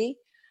 positivity,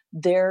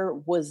 there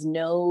was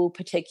no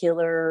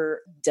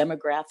particular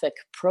demographic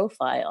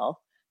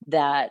profile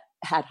that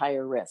had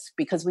higher risk,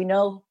 because we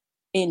know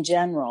in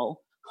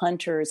general,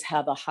 hunters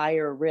have a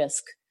higher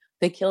risk.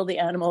 They kill the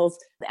animals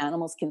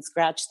can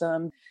scratch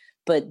them,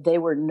 but they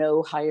were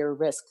no higher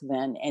risk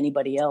than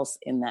anybody else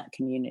in that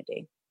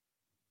community.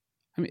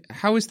 I mean,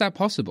 how is that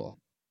possible?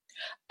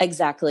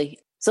 Exactly.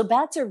 So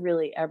bats are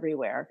really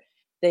everywhere.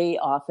 They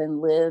often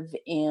live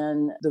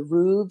in the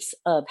roofs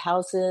of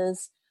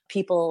houses.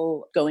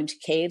 People go into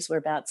caves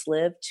where bats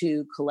live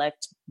to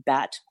collect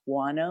bat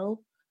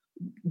guano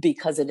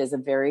because it is a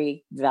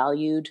very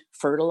valued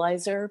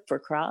fertilizer for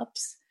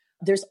crops.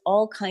 There's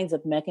all kinds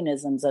of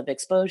mechanisms of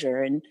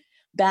exposure, and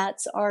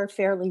bats are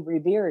fairly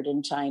revered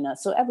in China.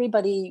 So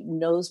everybody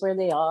knows where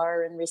they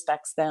are and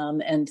respects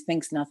them and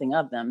thinks nothing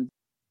of them.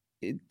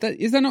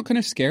 Is that not kind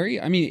of scary?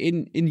 I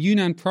mean, in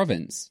Yunnan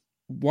province,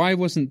 why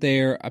wasn't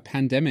there a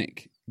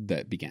pandemic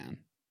that began?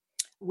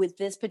 With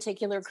this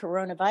particular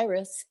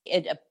coronavirus,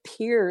 it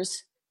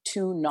appears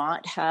to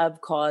not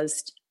have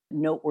caused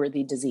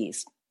noteworthy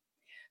disease.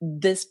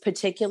 This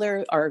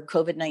particular, our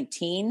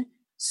COVID-19,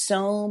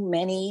 so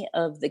many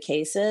of the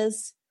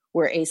cases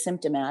were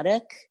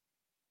asymptomatic.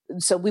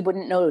 So we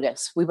wouldn't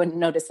notice. We wouldn't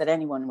notice that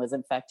anyone was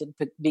infected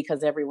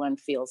because everyone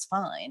feels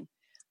fine.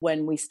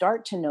 When we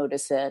start to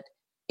notice it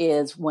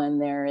is when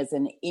there is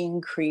an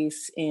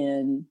increase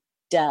in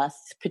death,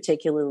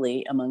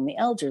 particularly among the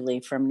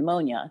elderly from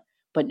pneumonia.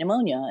 But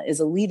pneumonia is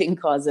a leading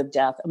cause of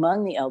death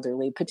among the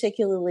elderly,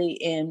 particularly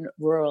in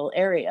rural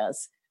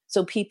areas.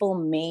 So people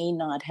may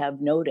not have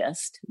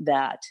noticed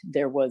that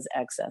there was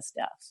excess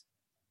death.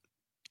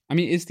 I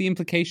mean, is the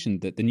implication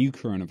that the new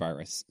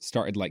coronavirus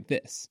started like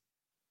this?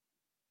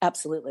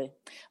 Absolutely.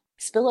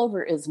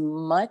 Spillover is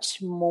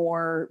much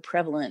more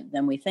prevalent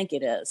than we think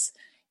it is.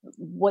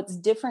 What's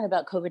different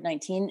about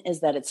COVID-19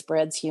 is that it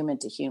spreads human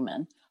to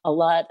human. A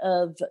lot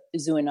of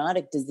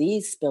zoonotic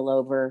disease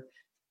spillover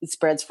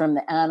spreads from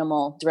the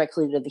animal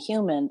directly to the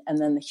human, and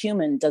then the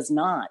human does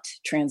not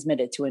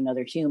transmit it to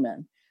another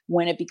human.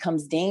 When it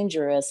becomes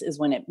dangerous is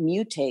when it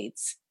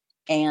mutates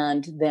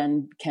and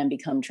then can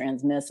become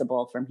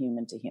transmissible from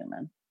human to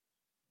human.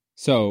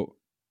 So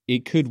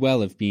it could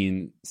well have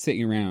been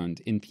sitting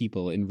around in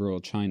people in rural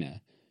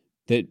China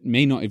that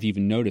may not have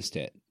even noticed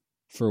it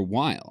for a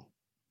while,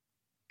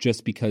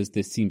 just because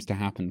this seems to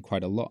happen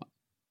quite a lot.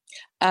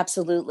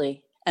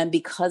 Absolutely. And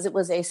because it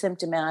was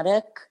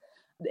asymptomatic,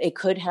 it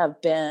could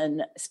have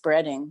been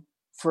spreading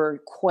for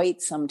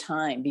quite some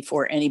time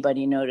before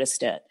anybody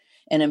noticed it.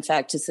 And in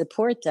fact, to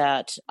support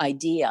that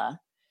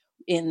idea,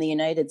 in the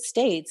United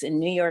States, in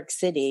New York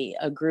City,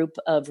 a group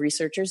of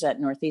researchers at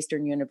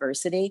Northeastern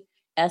University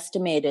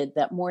estimated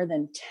that more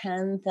than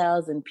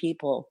 10,000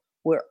 people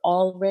were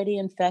already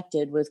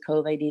infected with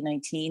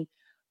COVID-19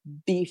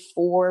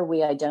 before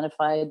we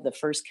identified the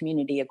first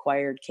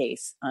community-acquired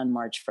case on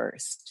March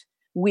 1st.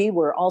 We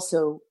were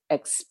also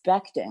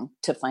expecting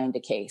to find a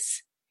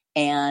case,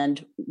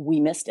 and we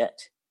missed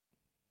it.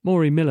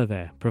 Maury Miller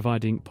there,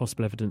 providing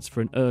possible evidence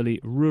for an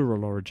early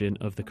rural origin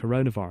of the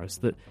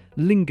coronavirus that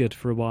lingered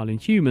for a while in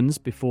humans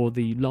before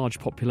the large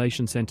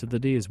population centre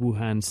that is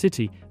Wuhan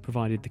City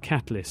provided the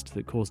catalyst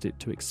that caused it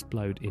to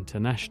explode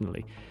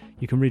internationally.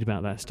 You can read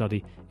about that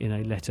study in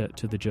a letter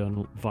to the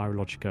journal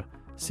Virologica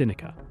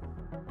Sinica.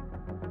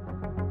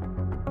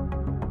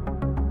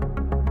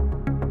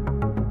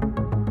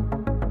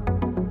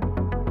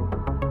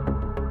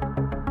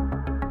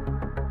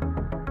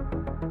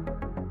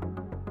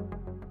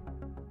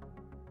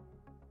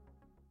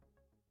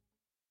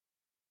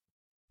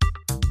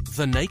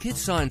 The Naked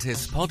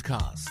Scientists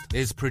podcast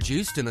is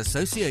produced in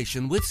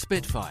association with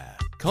Spitfire,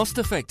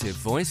 cost-effective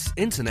voice,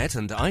 internet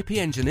and IP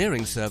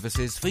engineering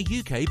services for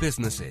UK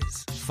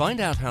businesses. Find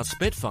out how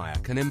Spitfire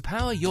can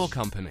empower your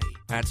company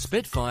at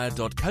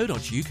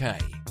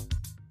spitfire.co.uk.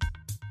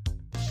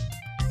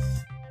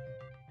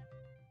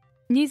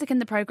 Music in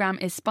the programme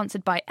is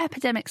sponsored by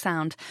Epidemic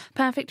Sound,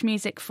 perfect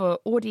music for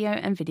audio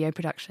and video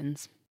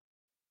productions.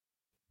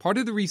 Part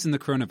of the reason the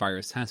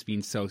coronavirus has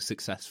been so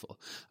successful,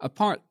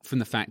 apart from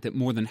the fact that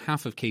more than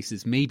half of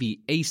cases may be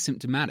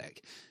asymptomatic,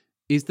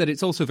 is that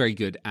it's also very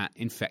good at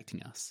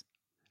infecting us.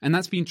 And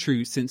that's been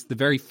true since the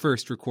very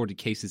first recorded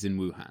cases in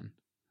Wuhan.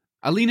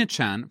 Alina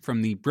Chan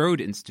from the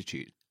Broad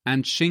Institute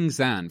and Xing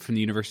Zhan from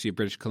the University of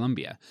British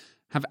Columbia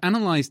have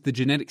analysed the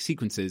genetic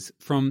sequences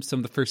from some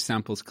of the first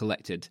samples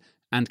collected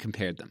and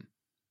compared them.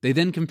 They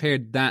then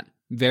compared that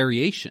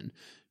variation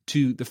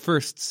to the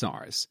first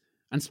SARS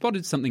and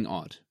spotted something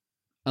odd.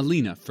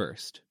 Alina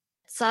first.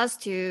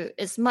 SARS-2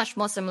 is much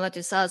more similar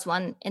to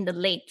SARS-1 in the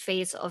late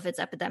phase of its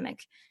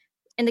epidemic.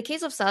 In the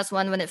case of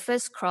SARS-1, when it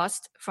first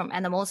crossed from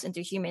animals into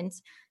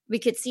humans, we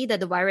could see that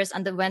the virus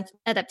underwent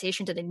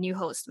adaptation to the new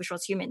host, which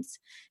was humans.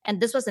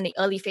 And this was in the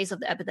early phase of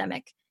the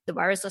epidemic. The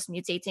virus was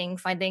mutating,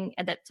 finding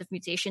adaptive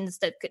mutations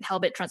that could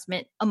help it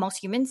transmit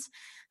amongst humans.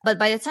 But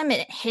by the time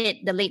it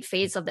hit the late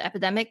phase of the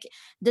epidemic,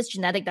 this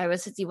genetic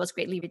diversity was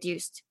greatly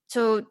reduced.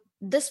 So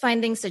this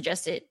finding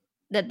suggested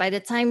that by the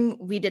time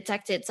we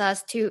detected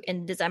SARS-2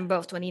 in December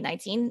of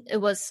 2019, it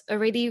was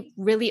already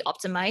really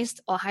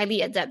optimized or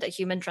highly adept at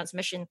human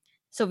transmission.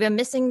 So we're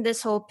missing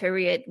this whole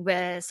period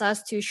where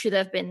SARS-2 should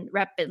have been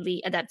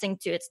rapidly adapting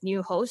to its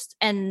new host.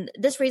 And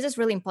this raises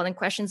really important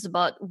questions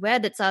about where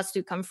did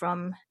SARS-2 come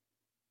from?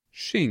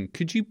 Xing,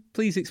 could you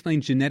please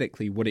explain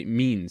genetically what it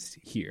means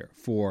here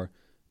for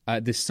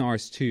this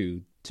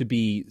SARS-2 to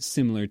be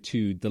similar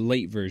to the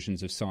late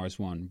versions of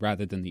SARS-1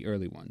 rather than the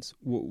early ones?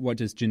 What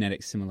does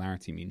genetic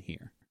similarity mean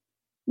here?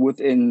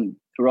 Within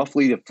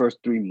roughly the first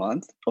 3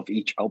 months of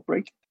each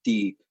outbreak,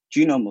 the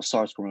genome of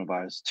SARS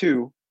coronavirus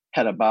 2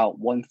 had about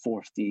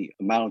 1/4 the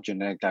amount of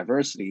genetic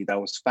diversity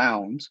that was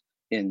found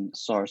in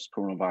SARS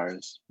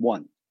coronavirus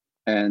 1.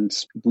 And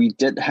we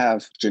did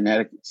have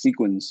genetic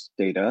sequence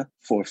data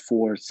for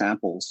 4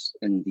 samples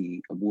in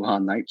the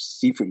Wuhan night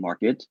seafood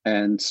market.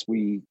 And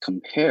we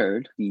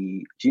compared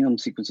the genome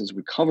sequences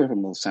recovered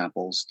from those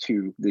samples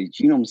to the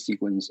genome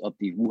sequence of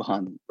the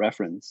Wuhan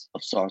reference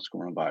of SARS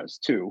coronavirus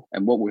 2.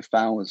 And what we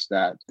found was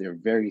that they're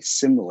very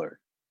similar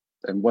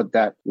And what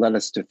that led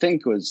us to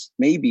think was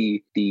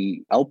maybe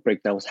the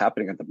outbreak that was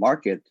happening at the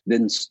market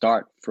didn't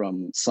start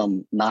from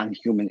some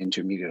non-human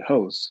intermediate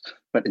host,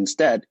 but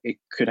instead it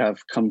could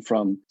have come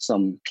from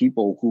some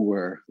people who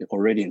were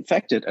already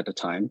infected at the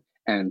time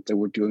and they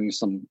were doing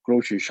some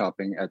grocery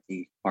shopping at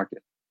the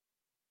market.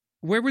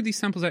 Where were these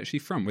samples actually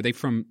from? Were they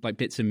from like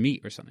bits of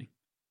meat or something?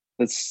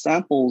 The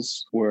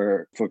samples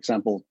were, for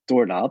example,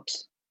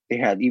 doorknobs. They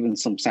had even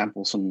some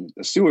samples from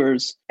the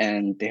sewers,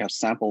 and they have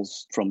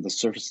samples from the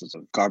surfaces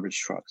of garbage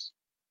trucks.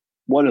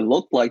 What it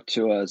looked like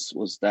to us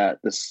was that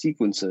the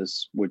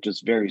sequences were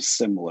just very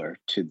similar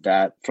to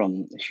that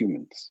from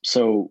humans.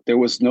 So there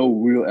was no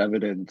real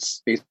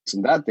evidence based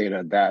on that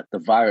data that the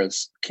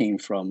virus came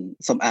from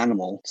some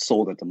animal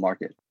sold at the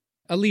market.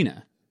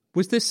 Alina,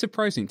 was this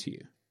surprising to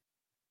you?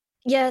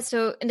 Yeah,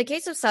 so in the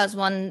case of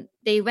SARS-1,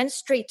 they went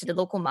straight to the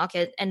local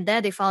market, and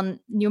there they found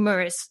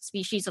numerous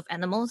species of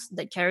animals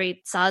that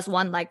carried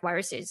SARS-1-like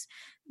viruses.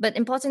 But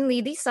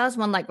importantly, these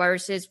SARS-1-like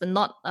viruses were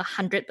not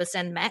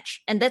 100%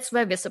 match, and that's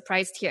where we're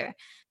surprised here.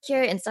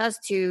 Here in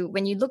SARS-2,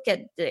 when you look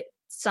at the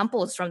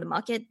samples from the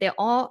market, they're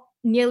all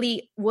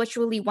nearly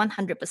virtually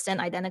 100%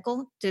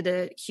 identical to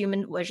the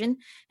human version.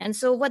 And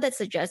so what that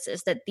suggests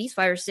is that these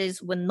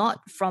viruses were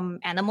not from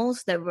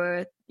animals that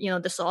were,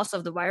 the source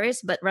of the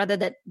virus, but rather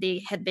that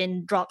they had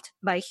been dropped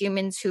by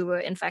humans who were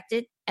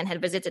infected and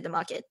had visited the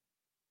market.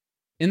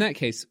 In that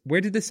case, where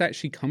did this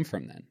actually come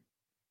from then?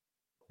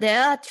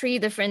 There are 3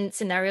 different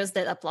scenarios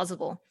that are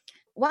plausible.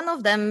 One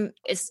of them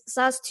is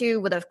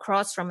SARS-2 would have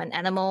crossed from an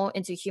animal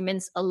into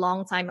humans a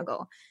long time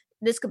ago.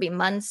 This could be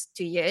months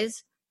to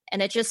years,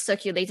 and it just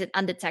circulated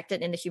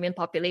undetected in the human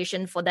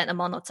population for that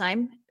amount of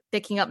time,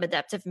 picking up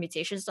adaptive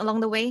mutations along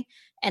the way,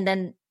 and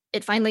then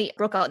it finally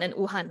broke out in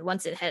Wuhan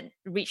once it had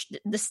reached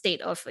the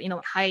state of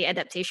high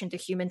adaptation to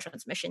human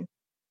transmission.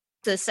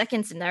 The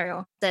second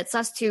scenario, that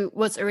SARS-2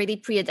 was already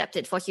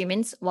pre-adapted for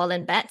humans while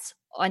in bats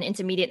or an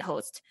intermediate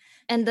host.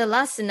 And the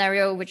last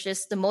scenario, which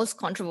is the most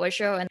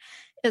controversial,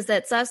 is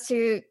that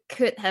SARS-2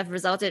 could have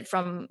resulted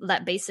from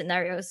lab-based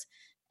scenarios.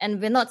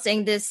 And we're not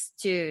saying this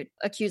to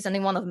accuse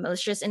anyone of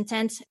malicious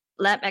intent.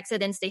 Lab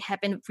accidents, they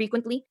happen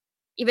frequently.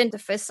 Even the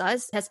first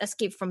SARS has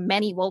escaped from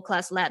many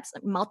world-class labs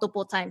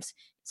multiple times.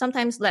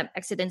 Sometimes lab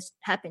accidents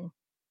happen.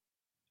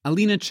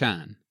 Alina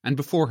Chan, and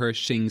before her,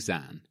 Xing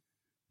Zhan.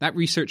 That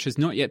research has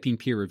not yet been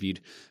peer-reviewed,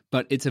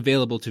 but it's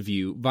available to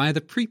view via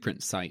the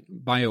preprint site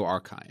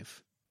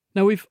bioRxiv.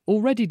 Now, we've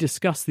already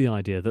discussed the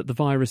idea that the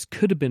virus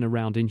could have been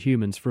around in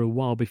humans for a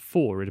while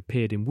before it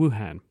appeared in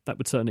Wuhan. That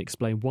would certainly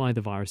explain why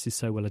the virus is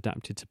so well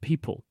adapted to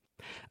people.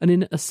 And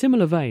in a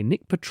similar vein,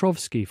 Nick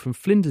Petrovsky from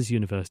Flinders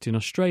University in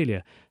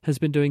Australia has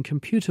been doing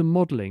computer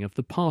modelling of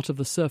the part of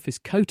the surface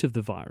coat of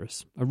the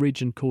virus, a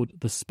region called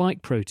the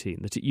spike protein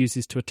that it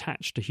uses to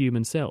attach to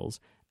human cells,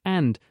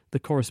 and the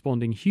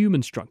corresponding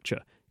human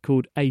structure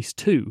called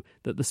ACE2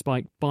 that the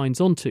spike binds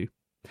onto.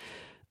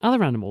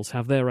 Other animals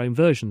have their own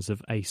versions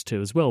of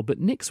ACE2 as well, but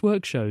Nick's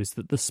work shows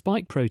that the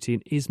spike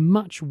protein is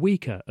much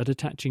weaker at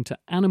attaching to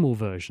animal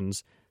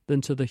versions than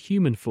to the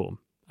human form,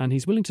 and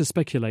he's willing to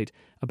speculate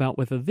about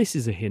whether this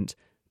is a hint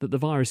that the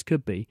virus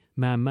could be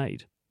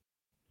man-made.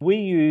 We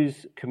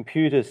use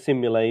computer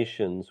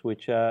simulations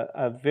which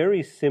are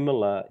very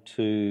similar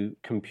to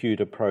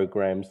computer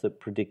programs that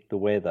predict the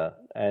weather,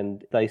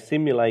 and they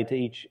simulate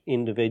each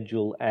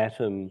individual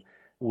atom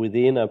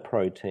within a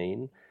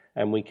protein,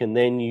 and we can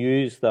then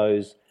use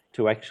those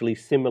to actually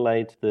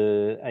simulate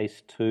the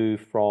ACE2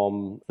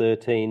 from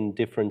 13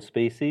 different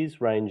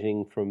species,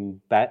 ranging from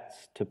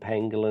bats to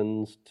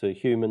pangolins to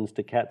humans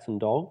to cats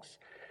and dogs.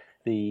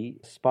 The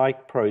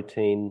spike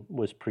protein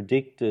was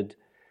predicted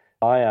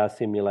by our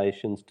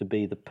simulations to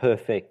be the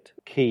perfect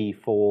key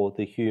for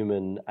the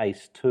human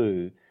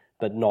ACE2,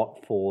 but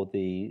not for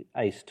the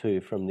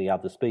ACE2 from the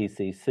other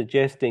species,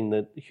 suggesting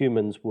that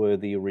humans were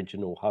the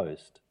original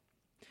host.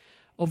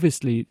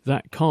 Obviously,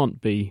 that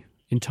can't be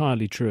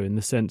entirely true in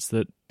the sense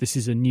that this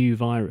is a new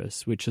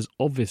virus which has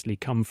obviously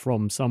come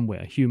from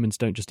somewhere. Humans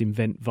don't just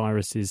invent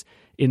viruses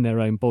in their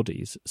own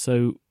bodies.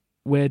 So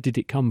where did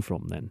it come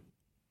from then?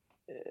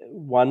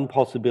 One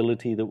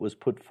possibility that was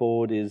put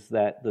forward is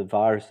that the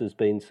virus has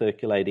been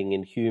circulating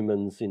in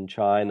humans in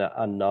China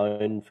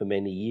unknown for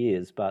many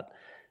years, but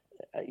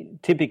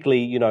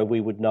typically, we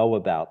would know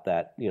about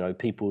that.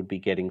 People would be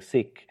getting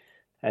sick.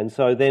 And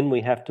so then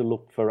we have to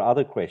look for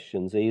other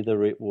questions.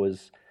 Either it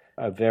was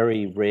a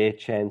very rare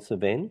chance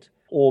event,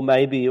 or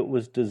maybe it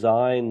was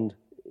designed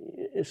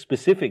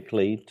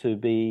specifically to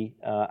be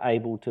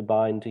able to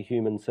bind to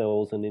human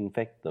cells and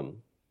infect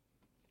them.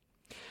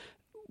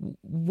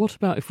 What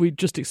about if we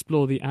just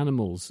explore the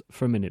animals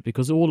for a minute?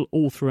 Because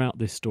all throughout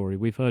this story,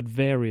 we've heard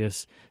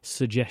various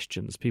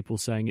suggestions, people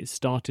saying it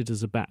started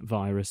as a bat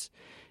virus,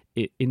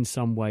 it in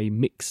some way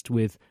mixed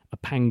with a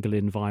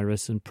pangolin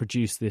virus and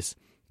produced this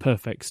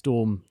perfect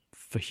storm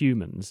for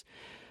humans.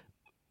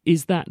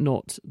 Is that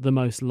not the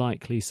most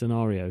likely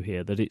scenario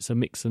here, that it's a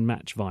mix and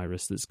match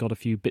virus that's got a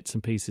few bits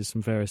and pieces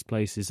from various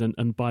places,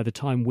 and by the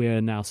time we're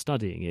now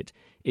studying it,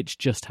 it's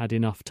just had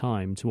enough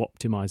time to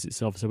optimise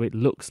itself so it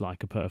looks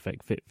like a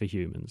perfect fit for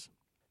humans?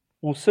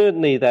 Well,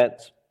 certainly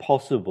that's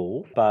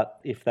possible, but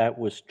if that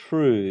was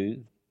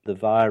true, the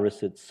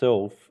virus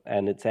itself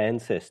and its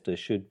ancestor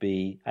should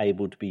be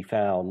able to be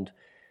found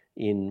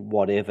in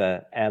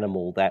whatever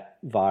animal that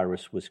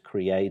virus was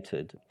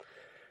created.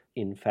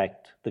 In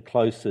fact, the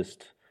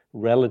closest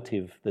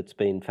relative that's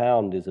been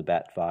found is a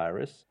bat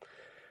virus,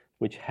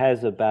 which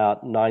has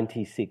about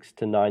 96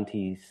 to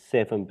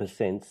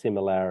 97%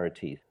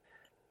 similarity.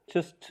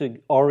 Just to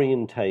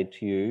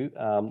orientate you,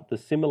 the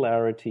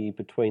similarity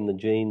between the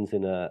genes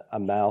in a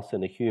mouse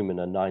and a human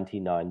are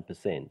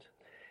 99%.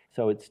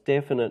 So it's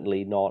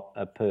definitely not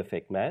a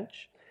perfect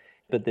match.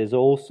 But there's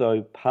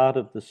also part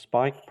of the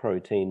spike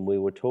protein we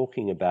were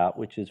talking about,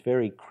 which is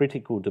very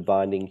critical to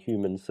binding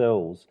human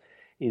cells,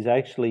 is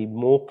actually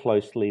more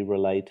closely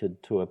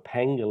related to a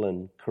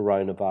pangolin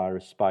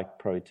coronavirus spike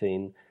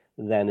protein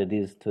than it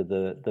is to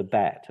the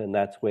bat. And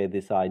that's where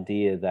this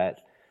idea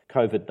that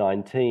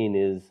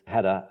COVID-19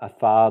 had a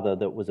father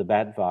that was a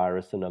bat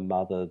virus and a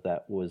mother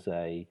that was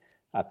a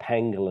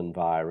pangolin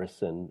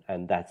virus,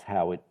 and that's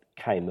how it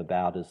came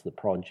about as the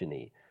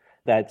progeny.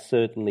 That's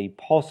certainly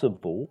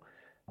possible,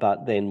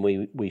 but then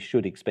we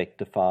should expect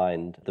to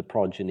find the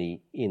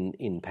progeny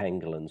in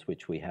pangolins,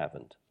 which we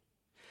haven't.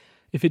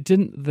 If it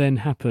didn't then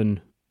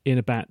happen in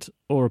a bat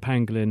or a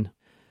pangolin,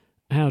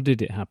 how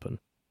did it happen?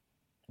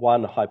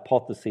 One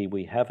hypothesis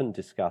we haven't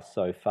discussed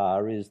so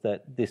far is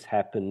that this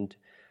happened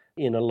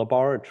in a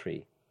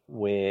laboratory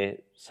where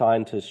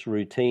scientists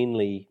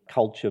routinely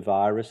culture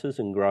viruses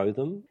and grow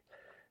them.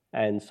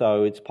 And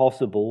so it's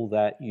possible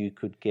that you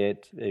could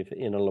get, if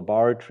in a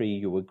laboratory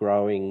you were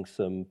growing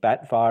some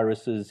bat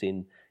viruses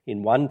in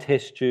one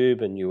test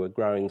tube and you were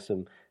growing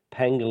some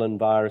pangolin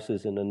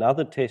viruses in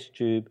another test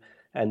tube,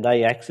 and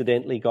they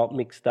accidentally got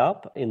mixed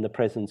up in the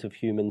presence of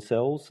human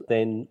cells,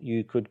 then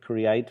you could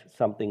create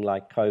something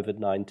like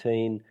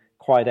COVID-19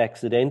 quite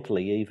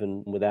accidentally,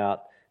 even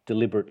without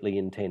deliberately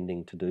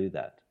intending to do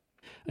that.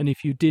 And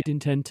if you did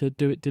intend to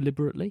do it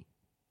deliberately?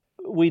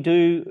 We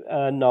do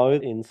know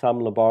in some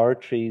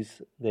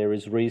laboratories there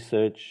is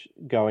research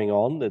going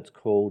on that's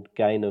called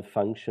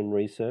gain-of-function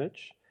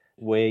research,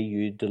 where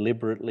you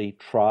deliberately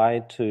try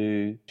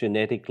to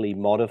genetically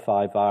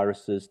modify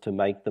viruses to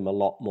make them a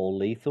lot more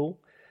lethal,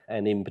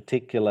 and in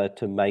particular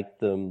to make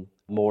them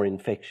more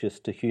infectious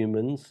to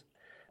humans.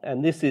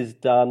 And this is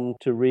done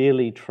to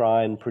really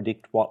try and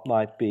predict what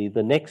might be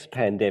the next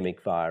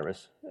pandemic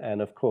virus.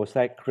 And of course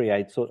that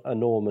creates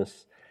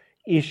enormous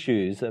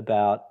issues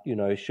about,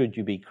 should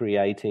you be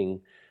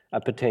creating a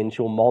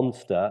potential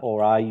monster,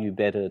 or are you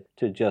better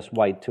to just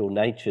wait till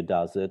nature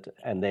does it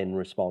and then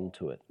respond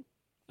to it?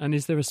 And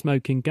is there a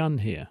smoking gun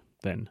here,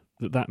 then,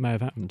 that may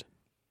have happened?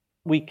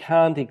 We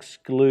can't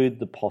exclude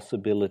the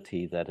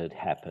possibility that it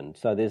happened.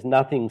 So there's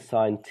nothing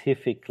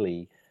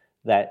scientifically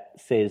that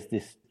says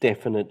this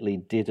definitely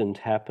didn't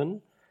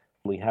happen.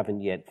 We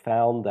haven't yet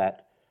found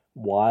that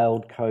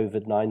wild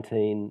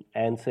COVID-19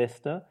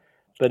 ancestor.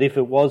 But if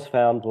it was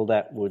found, well,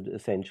 that would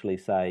essentially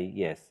say,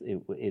 yes,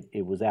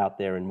 it was out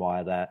there in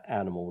wild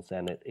animals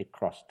and it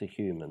crossed to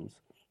humans.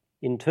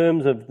 In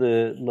terms of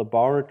the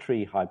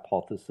laboratory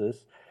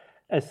hypothesis,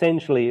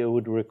 essentially it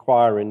would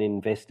require an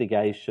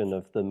investigation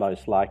of the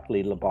most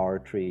likely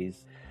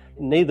laboratories.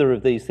 Neither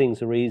of these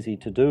things are easy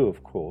to do,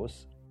 of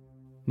course.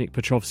 Nick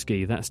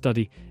Petrovsky, that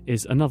study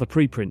is another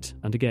preprint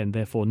and again,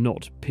 therefore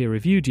not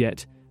peer-reviewed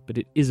yet, but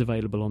it is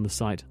available on the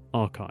site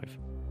arXiv.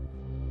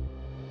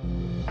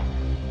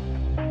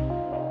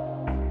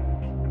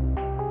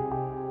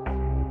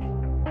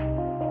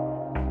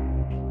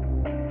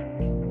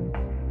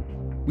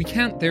 We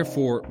can't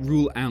therefore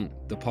rule out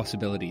the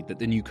possibility that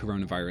the new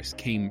coronavirus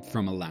came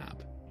from a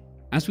lab.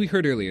 As we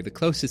heard earlier, the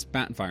closest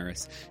bat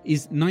virus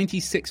is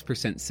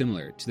 96%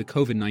 similar to the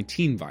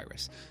COVID-19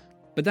 virus,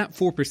 but that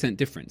 4%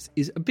 difference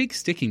is a big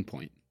sticking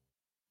point.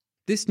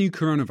 This new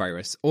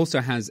coronavirus also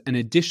has an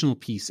additional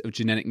piece of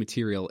genetic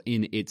material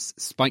in its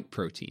spike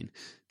protein.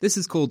 This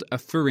is called a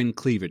furin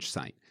cleavage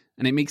site,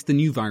 and it makes the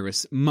new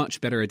virus much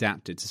better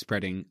adapted to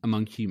spreading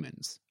among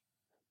humans.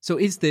 So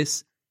is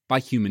this by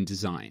human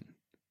design?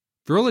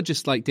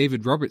 Virologists like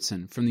David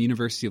Robertson from the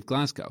University of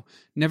Glasgow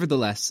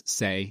nevertheless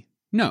say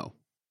no.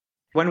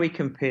 When we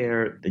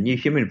compare the new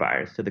human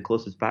virus to the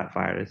closest bat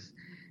virus,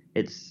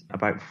 it's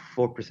about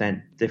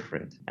 4%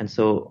 different. And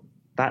so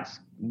that's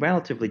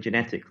relatively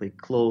genetically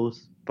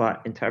close,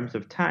 but in terms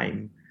of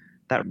time,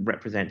 that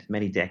represents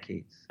many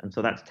decades. And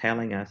so that's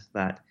telling us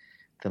that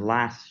the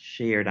last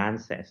shared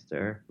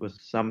ancestor was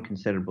some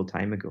considerable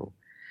time ago.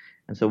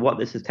 And so what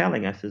this is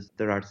telling us is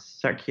there are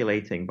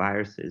circulating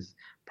viruses,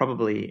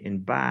 probably in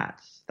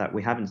bats, that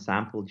we haven't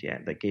sampled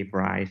yet that gave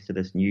rise to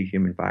this new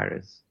human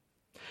virus.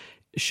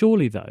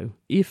 Surely, though,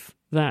 if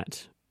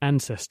that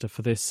ancestor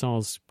for this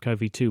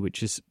SARS-CoV-2,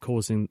 which is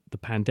causing the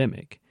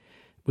pandemic,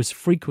 was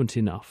frequent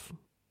enough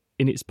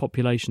in its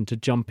population to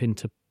jump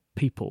into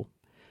people,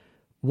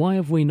 why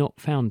have we not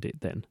found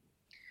it then?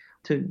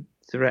 To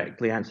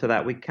directly answer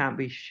that, we can't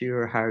be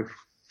sure how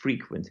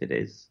frequent it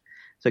is.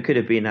 So it could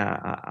have been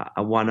a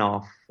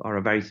one-off or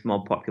a very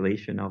small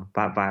population of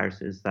bat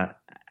viruses that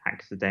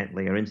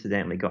accidentally or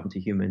incidentally got into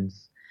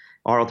humans.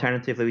 Or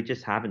alternatively, we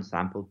just haven't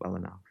sampled well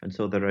enough. And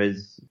so there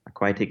is a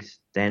quite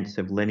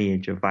extensive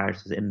lineage of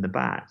viruses in the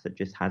bats that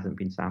just hasn't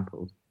been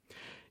sampled.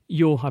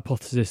 Your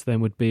hypothesis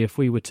then would be if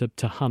we were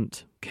to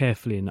hunt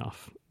carefully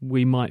enough,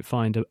 we might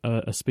find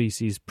a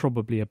species,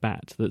 probably a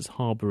bat, that's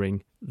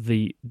harbouring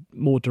the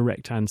more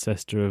direct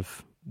ancestor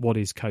of what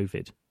is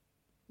COVID.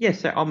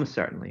 Yes, almost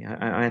certainly.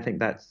 I think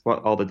that's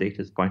what all the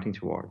data is pointing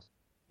towards.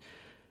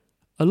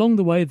 Along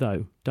the way,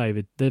 though,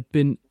 David, there have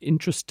been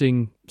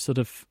interesting sort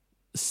of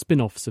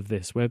spin-offs of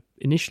this, where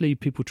initially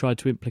people tried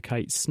to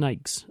implicate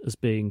snakes as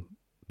being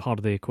part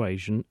of the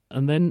equation,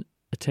 and then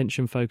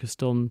attention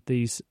focused on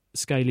these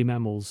scaly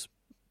mammals,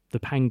 the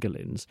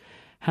pangolins.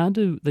 How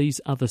do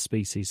these other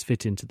species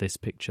fit into this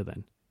picture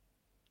then?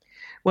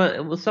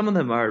 Well, some of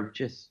them are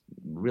just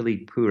really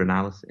poor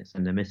analysis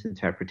and a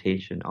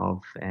misinterpretation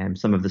of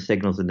some of the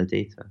signals in the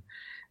data.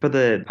 For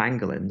the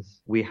pangolins,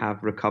 we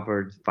have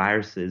recovered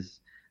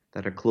viruses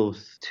that are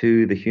close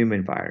to the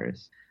human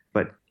virus,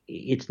 but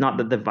it's not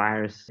that the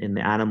virus in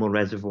the animal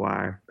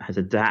reservoir has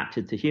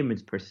adapted to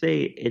humans per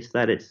se, it's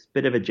that it's a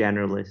bit of a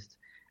generalist,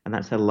 and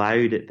that's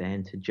allowed it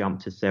then to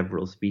jump to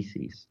several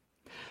species.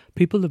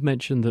 People have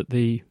mentioned that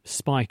the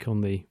spike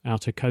on the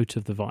outer coat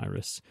of the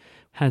virus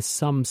has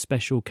some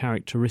special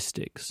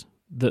characteristics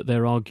that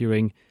they're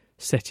arguing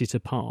set it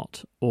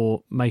apart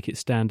or make it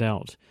stand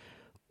out.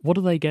 What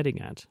are they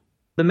getting at?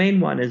 The main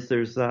one is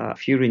there's a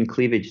furin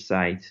cleavage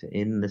site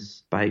in the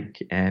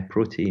spike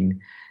protein,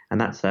 and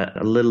that's a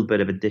little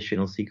bit of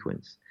additional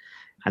sequence.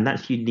 And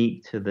that's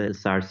unique to the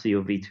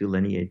SARS-CoV-2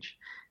 lineage.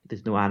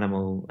 There's no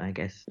animal, I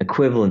guess,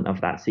 equivalent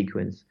of that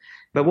sequence.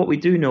 But what we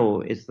do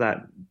know is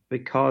that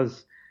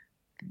because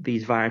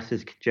these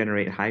viruses can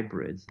generate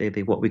hybrids, they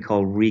what we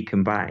call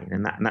recombine,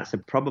 and that's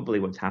probably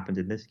what's happened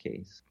in this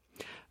case.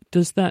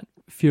 Does that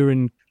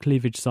furin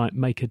cleavage site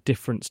make a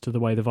difference to the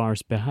way the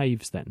virus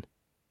behaves then?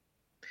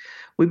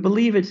 We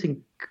believe it's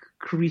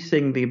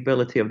increasing the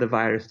ability of the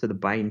virus to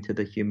bind to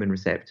the human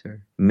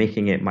receptor,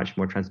 making it much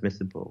more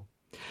transmissible.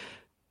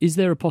 Is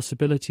there a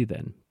possibility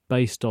then,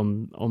 based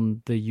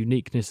on the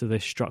uniqueness of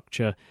this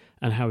structure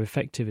and how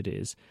effective it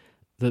is,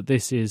 that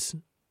this is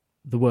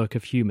the work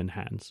of human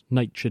hands?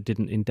 Nature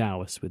didn't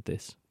endow us with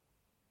this.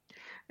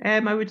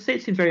 I would say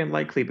it seems very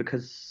unlikely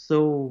because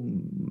so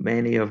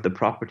many of the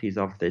properties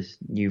of this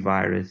new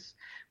virus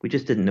we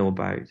just didn't know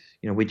about.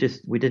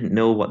 We didn't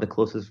know what the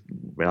closest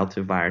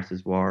relative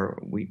viruses were.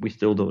 We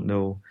still don't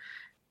know.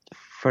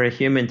 For a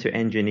human to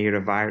engineer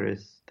a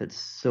virus that's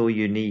so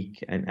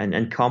unique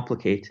and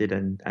complicated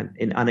and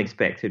in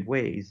unexpected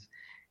ways,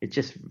 it's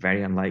just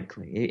very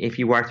unlikely. If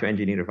you were to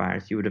engineer a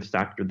virus, you would have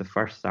started with the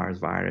first SARS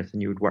virus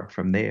and you would work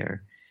from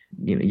there.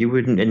 You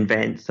wouldn't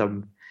invent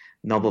some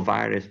novel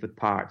virus with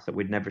parts that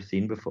we'd never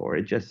seen before.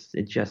 It just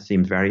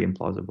seems very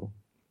implausible.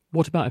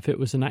 What about if it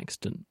was an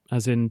accident,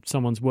 as in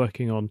someone's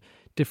working on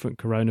different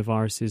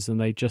coronaviruses and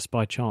they just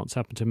by chance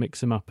happen to mix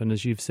them up, and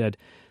as you've said,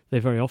 they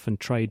very often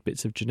trade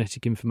bits of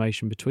genetic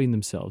information between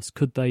themselves.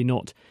 Could they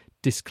not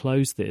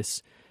disclose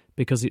this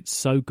because it's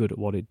so good at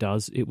what it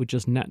does, it would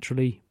just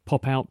naturally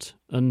pop out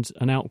and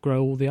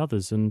outgrow all the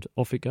others, and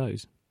off it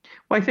goes?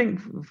 Well, I think,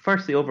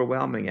 first, the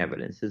overwhelming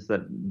evidence is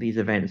that these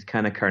events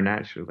can occur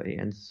naturally,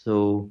 and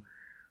so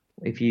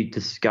if you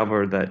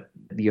discover that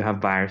you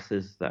have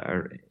viruses that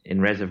are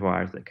in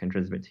reservoirs that can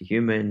transmit to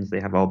humans,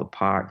 they have all the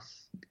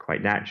parts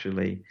quite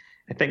naturally,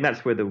 I think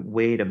that's where the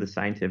weight of the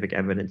scientific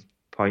evidence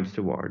points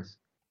towards.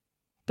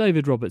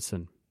 David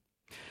Robertson.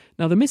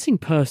 Now, the missing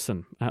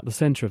person at the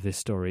centre of this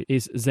story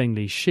is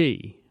Zhengli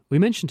Shi. We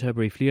mentioned her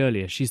briefly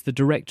earlier. She's the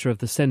director of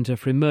the Centre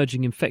for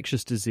Emerging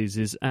Infectious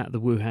Diseases at the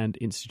Wuhan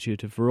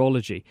Institute of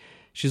Virology.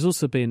 She's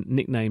also been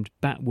nicknamed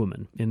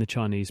Batwoman in the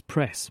Chinese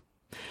press.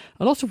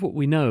 A lot of what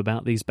we know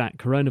about these bat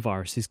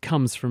coronaviruses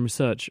comes from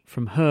research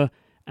from her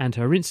and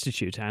her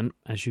institute, and,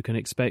 as you can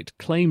expect,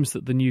 claims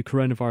that the new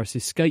coronavirus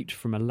escaped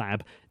from a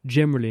lab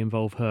generally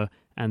involve her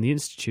and the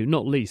institute,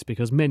 not least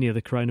because many of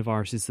the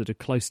coronaviruses that are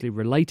closely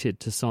related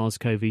to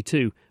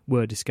SARS-CoV-2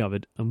 were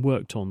discovered and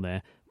worked on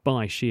there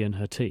by she and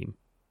her team.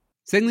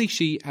 Zhengli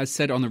Shi has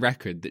said on the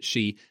record that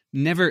she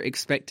never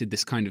expected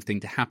this kind of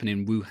thing to happen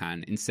in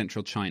Wuhan in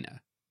central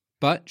China.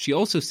 But she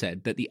also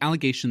said that the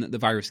allegation that the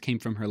virus came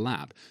from her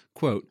lab,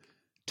 quote,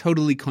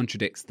 totally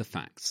contradicts the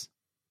facts.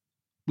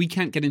 We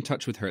can't get in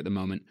touch with her at the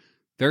moment.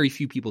 Very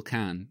few people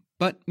can.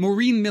 But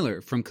Maureen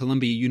Miller from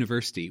Columbia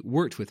University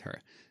worked with her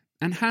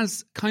and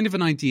has kind of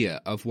an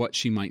idea of what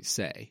she might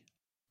say.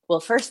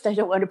 Well, first, I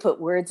don't want to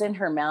put words in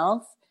her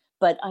mouth,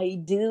 but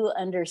I do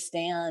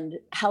understand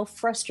how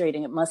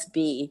frustrating it must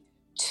be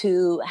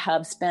to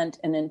have spent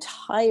an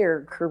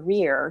entire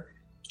career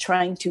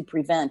trying to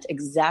prevent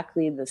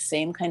exactly the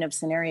same kind of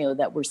scenario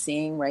that we're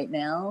seeing right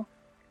now,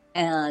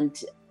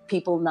 and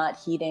people not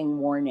heeding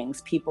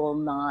warnings, people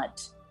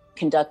not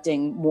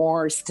conducting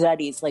more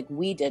studies like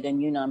we did in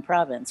Yunnan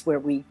province, where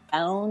we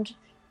found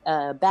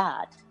a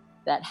bat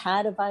that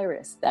had a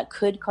virus that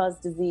could cause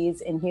disease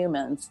in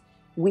humans.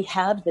 We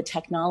have the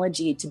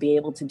technology to be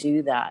able to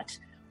do that.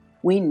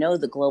 We know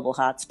the global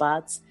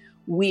hotspots.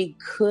 We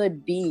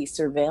could be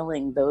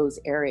surveilling those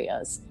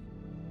areas.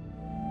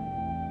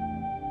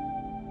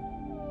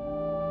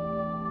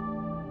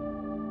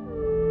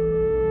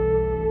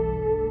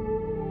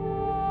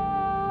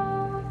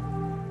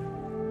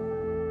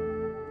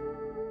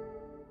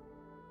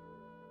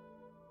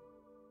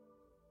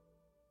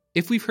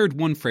 If we've heard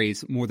one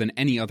phrase more than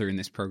any other in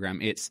this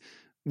programme, it's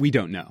 "we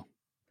don't know."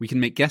 We can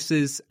make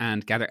guesses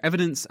and gather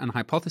evidence and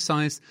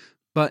hypothesize,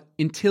 but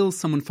until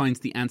someone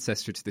finds the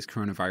ancestor to this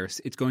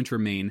coronavirus, it's going to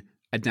remain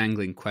a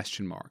dangling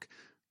question mark.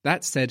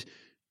 That said,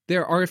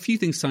 there are a few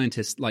things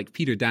scientists like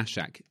Peter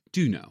Daszak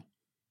do know,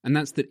 and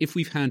that's that if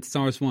we've had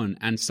SARS-1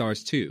 and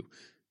SARS-2,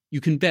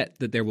 you can bet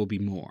that there will be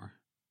more.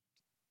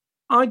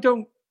 I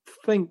don't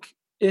think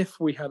if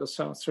we had a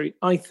SARS-3,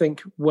 I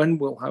think when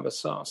we'll have a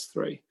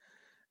SARS-3.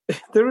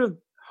 There are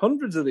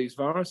hundreds of these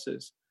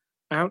viruses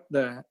out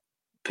there.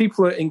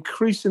 People are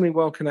increasingly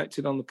well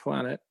connected on the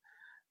planet.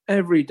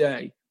 Every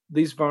day,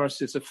 these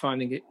viruses are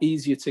finding it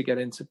easier to get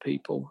into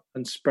people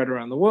and spread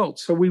around the world.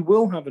 So we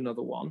will have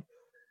another one.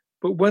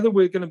 But whether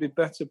we're going to be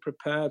better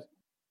prepared,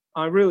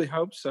 I really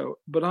hope so.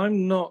 But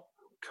I'm not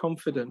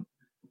confident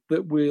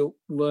that we'll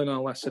learn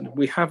our lesson.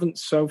 We haven't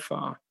so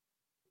far.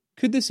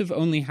 Could this have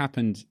only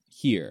happened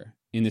here,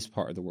 in this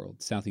part of the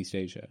world, Southeast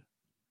Asia?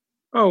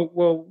 Oh,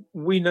 well,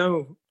 we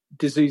know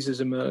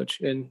diseases emerge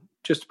in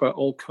just about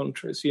all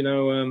countries.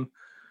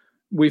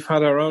 We've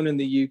had our own in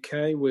the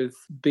UK with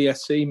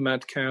BSE,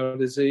 mad cow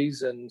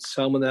disease, and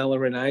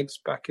salmonella in eggs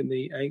back in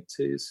the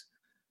 80s.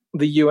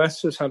 The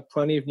US has had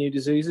plenty of new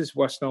diseases,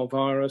 West Nile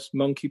virus,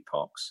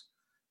 monkeypox.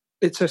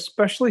 It's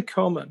especially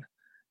common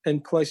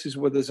in places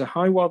where there's a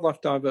high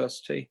wildlife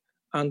diversity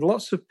and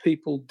lots of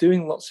people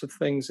doing lots of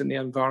things in the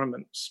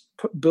environment,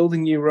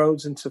 building new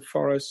roads into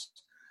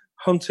forests,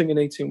 hunting and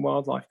eating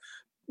wildlife.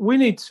 We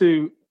need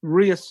to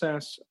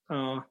reassess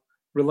our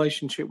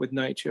relationship with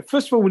nature.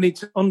 First of all, we need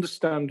to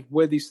understand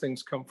where these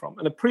things come from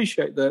and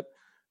appreciate that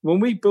when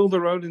we build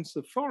a road into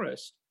the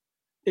forest,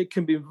 it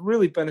can be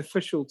really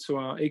beneficial to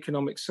our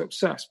economic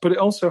success, but it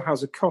also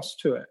has a cost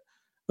to it.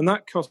 And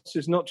that cost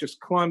is not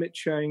just climate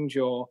change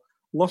or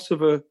loss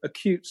of an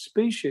acute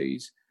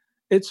species,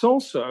 it's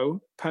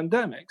also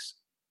pandemics.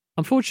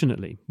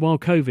 Unfortunately, while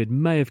COVID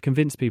may have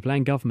convinced people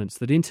and governments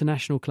that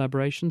international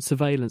collaboration,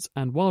 surveillance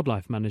and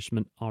wildlife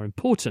management are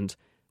important,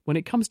 when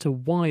it comes to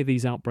why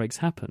these outbreaks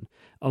happen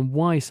and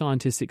why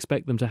scientists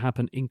expect them to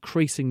happen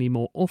increasingly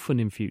more often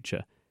in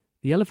future,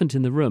 the elephant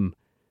in the room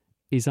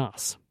is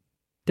us.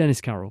 Dennis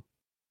Carroll.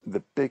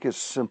 The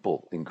biggest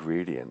simple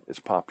ingredient is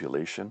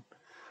population,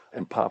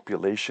 and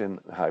population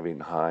having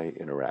high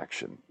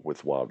interaction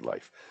with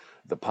wildlife.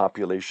 The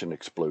population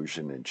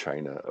explosion in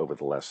China over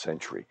the last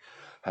century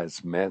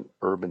has meant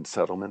urban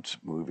settlements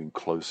moving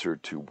closer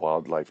to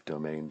wildlife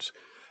domains,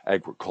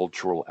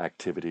 agricultural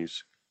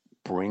activities,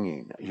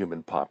 bringing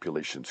human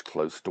populations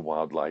close to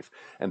wildlife,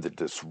 and the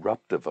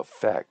disruptive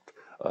effect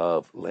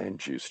of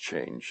land use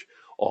change,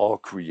 all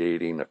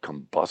creating a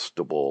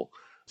combustible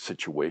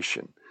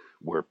situation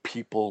where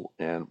people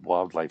and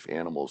wildlife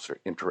animals are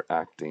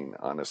interacting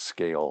on a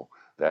scale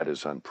that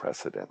is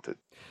unprecedented.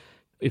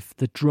 If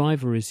the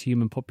driver is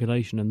human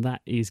population and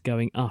that is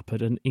going up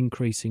at an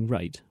increasing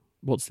rate,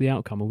 what's the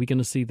outcome? Are we going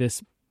to see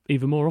this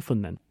even more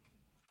often then?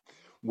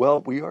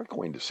 Well, we are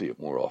going to see it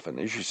more often.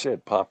 As you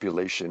said,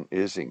 population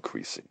is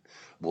increasing.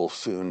 We'll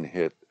soon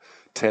hit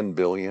 10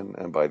 billion,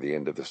 and by the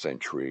end of the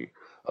century,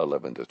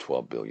 11 to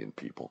 12 billion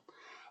people.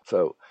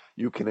 So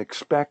you can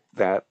expect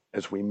that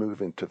as we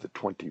move into the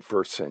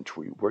 21st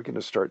century, we're going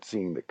to start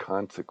seeing the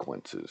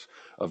consequences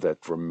of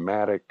that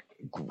dramatic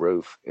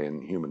growth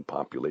in human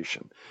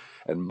population.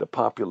 And the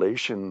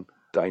population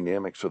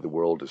dynamics of the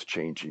world is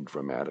changing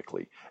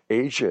dramatically.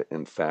 Asia,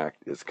 in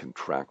fact, is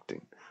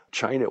contracting.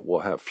 China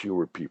will have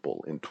fewer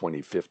people in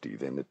 2050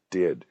 than it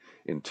did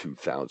in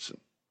 2000.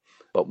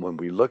 But when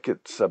we look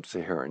at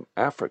sub-Saharan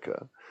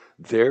Africa,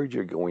 there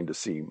you're going to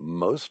see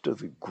most of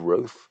the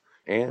growth,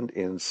 and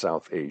in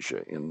South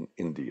Asia, in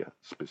India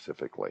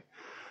specifically.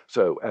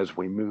 So as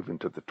we move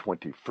into the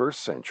 21st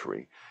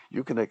century,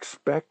 you can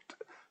expect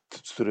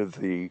sort of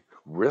the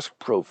risk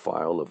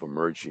profile of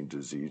emerging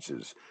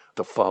diseases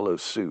to follow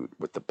suit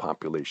with the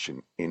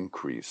population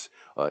increase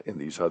in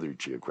these other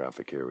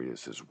geographic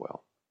areas as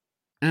well.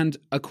 And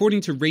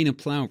according to Raina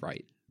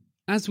Plowright,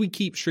 as we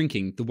keep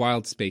shrinking the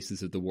wild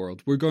spaces of the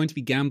world, we're going to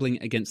be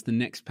gambling against the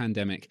next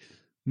pandemic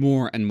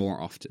more and more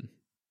often.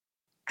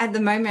 At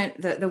the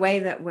moment, the way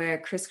that we're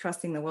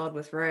crisscrossing the world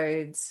with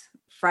roads,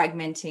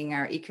 fragmenting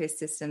our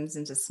ecosystems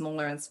into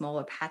smaller and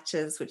smaller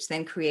patches, which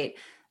then create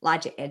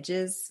larger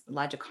edges,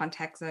 larger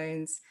contact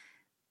zones,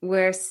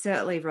 we're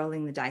certainly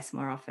rolling the dice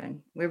more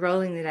often. We're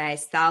rolling the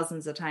dice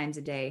thousands of times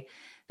a day.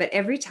 But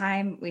every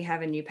time we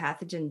have a new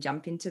pathogen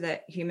jump into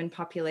the human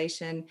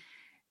population,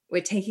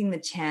 we're taking the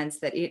chance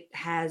that it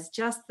has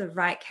just the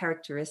right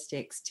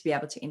characteristics to be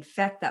able to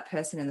infect that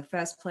person in the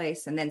first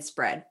place and then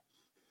spread.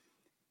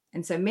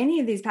 And so many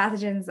of these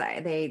pathogens,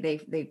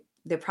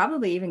 they're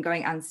probably even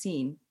going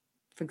unseen.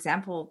 For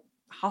example,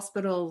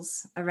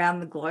 hospitals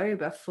around the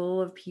globe are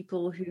full of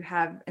people who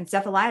have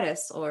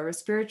encephalitis or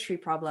respiratory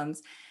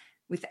problems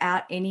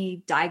without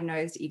any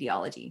diagnosed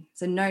etiology.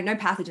 So no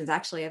pathogens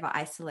actually ever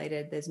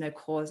isolated. There's no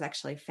cause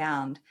actually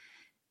found.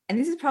 And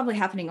this is probably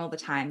happening all the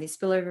time. These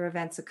spillover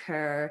events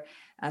occur,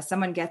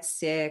 someone gets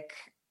sick,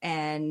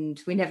 and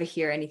we never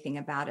hear anything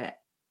about it.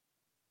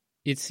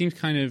 It seems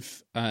kind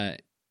of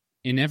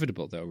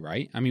inevitable, though,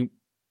 right? I mean,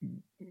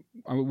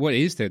 what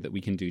is there that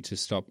we can do to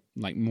stop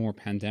like more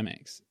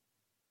pandemics?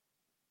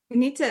 We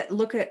need to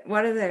look at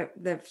what are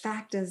the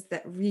factors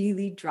that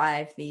really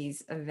drive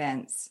these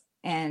events.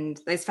 And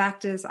those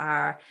factors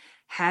are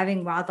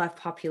having wildlife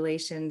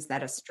populations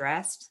that are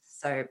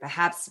stressed, so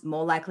perhaps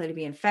more likely to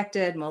be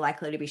infected, more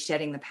likely to be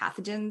shedding the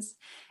pathogens.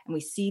 And we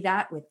see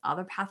that with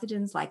other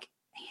pathogens like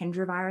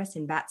Hendra virus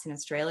in bats in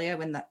Australia.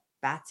 When the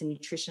bats are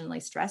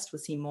nutritionally stressed, we'll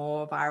see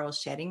more viral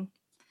shedding.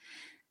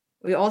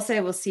 We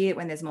also will see it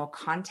when there's more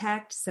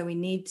contact. So we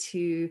need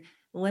to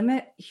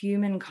limit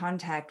human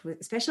contact,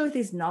 especially with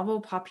these novel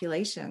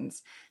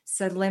populations.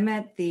 So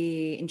limit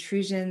the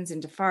intrusions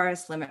into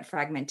forests, limit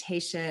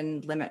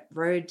fragmentation, limit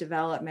road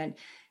development,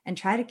 and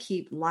try to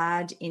keep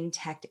large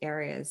intact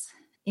areas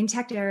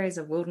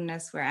of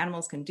wilderness where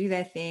animals can do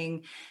their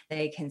thing,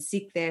 they can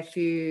seek their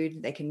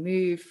food, they can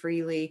move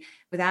freely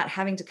without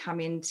having to come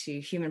into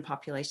human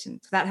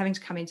populations, without having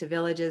to come into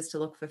villages to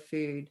look for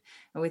food,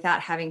 and without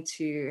having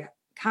to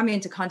come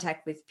into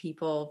contact with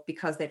people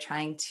because they're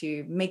trying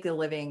to make a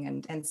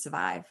living and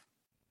survive.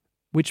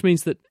 Which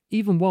means that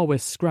even while we're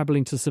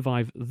scrabbling to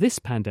survive this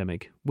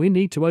pandemic, we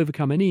need to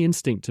overcome any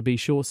instinct to be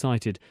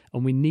short-sighted,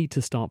 and we need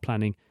to start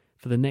planning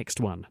for the next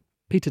one.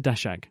 Peter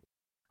Daszak.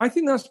 I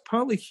think that's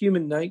partly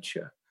human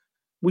nature.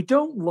 We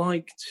don't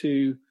like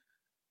to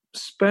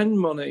spend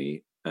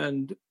money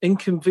and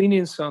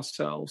inconvenience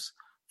ourselves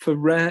for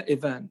rare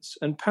events.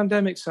 And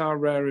pandemics are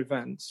rare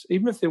events.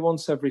 Even if they're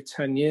once every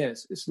 10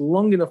 years, it's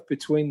long enough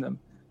between them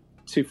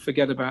to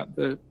forget about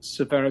the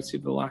severity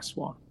of the last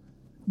one.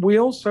 We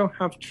also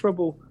have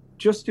trouble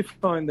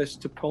justifying this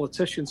to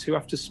politicians who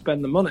have to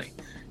spend the money.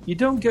 You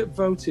don't get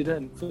voted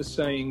in for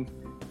saying,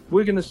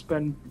 we're going to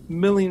spend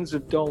millions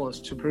of dollars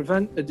to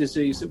prevent a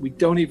disease that we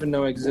don't even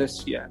know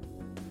exists yet.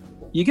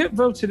 You get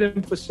voted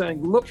in for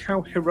saying, look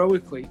how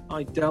heroically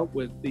I dealt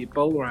with the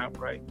Ebola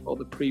outbreak or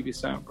the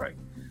previous outbreak.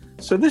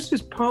 So this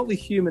is partly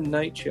human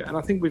nature, and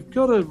I think we've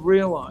got to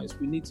realize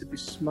we need to be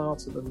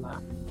smarter than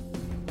that.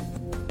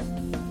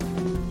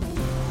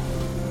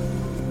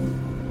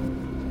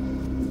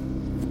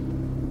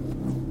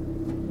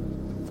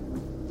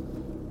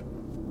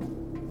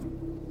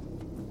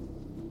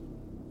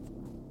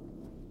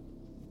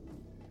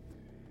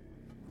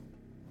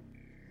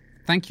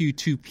 Thank you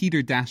to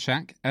Peter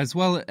Daszak, as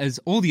well as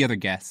all the other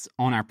guests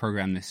on our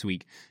programme this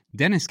week.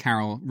 Dennis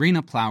Carroll,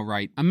 Raina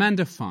Plowright,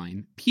 Amanda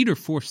Fine, Peter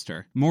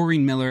Forster,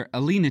 Maureen Miller,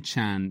 Alina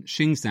Chan,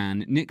 Xing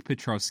Zhan, Nick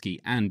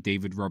Petrowski, and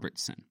David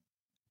Robertson.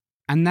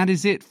 And that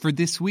is it for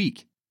this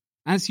week.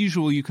 As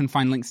usual, you can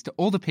find links to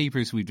all the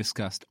papers we've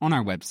discussed on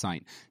our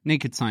website,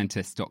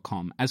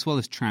 nakedscientist.com, as well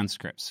as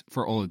transcripts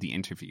for all of the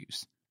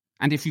interviews.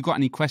 And if you've got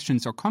any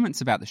questions or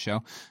comments about the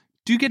show,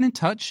 do get in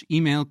touch.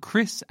 Email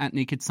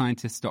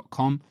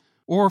chris@nakedscientist.com,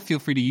 or feel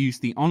free to use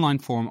the online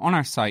form on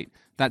our site.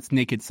 That's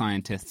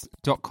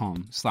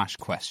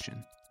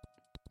nakedscientists.com/question.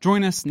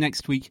 Join us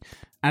next week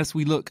as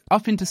we look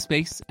up into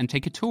space and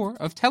take a tour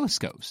of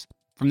telescopes.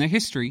 From their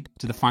history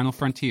to the final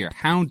frontier,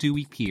 how do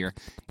we peer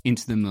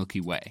into the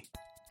Milky Way?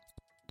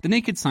 The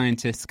Naked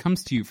Scientists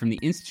comes to you from the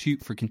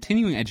Institute for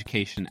Continuing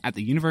Education at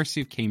the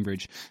University of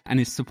Cambridge and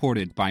is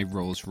supported by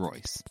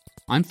Rolls-Royce.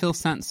 I'm Phil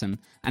Sansom,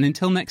 and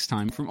until next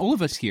time, from all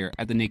of us here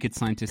at the Naked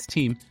Scientists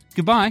team,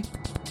 goodbye!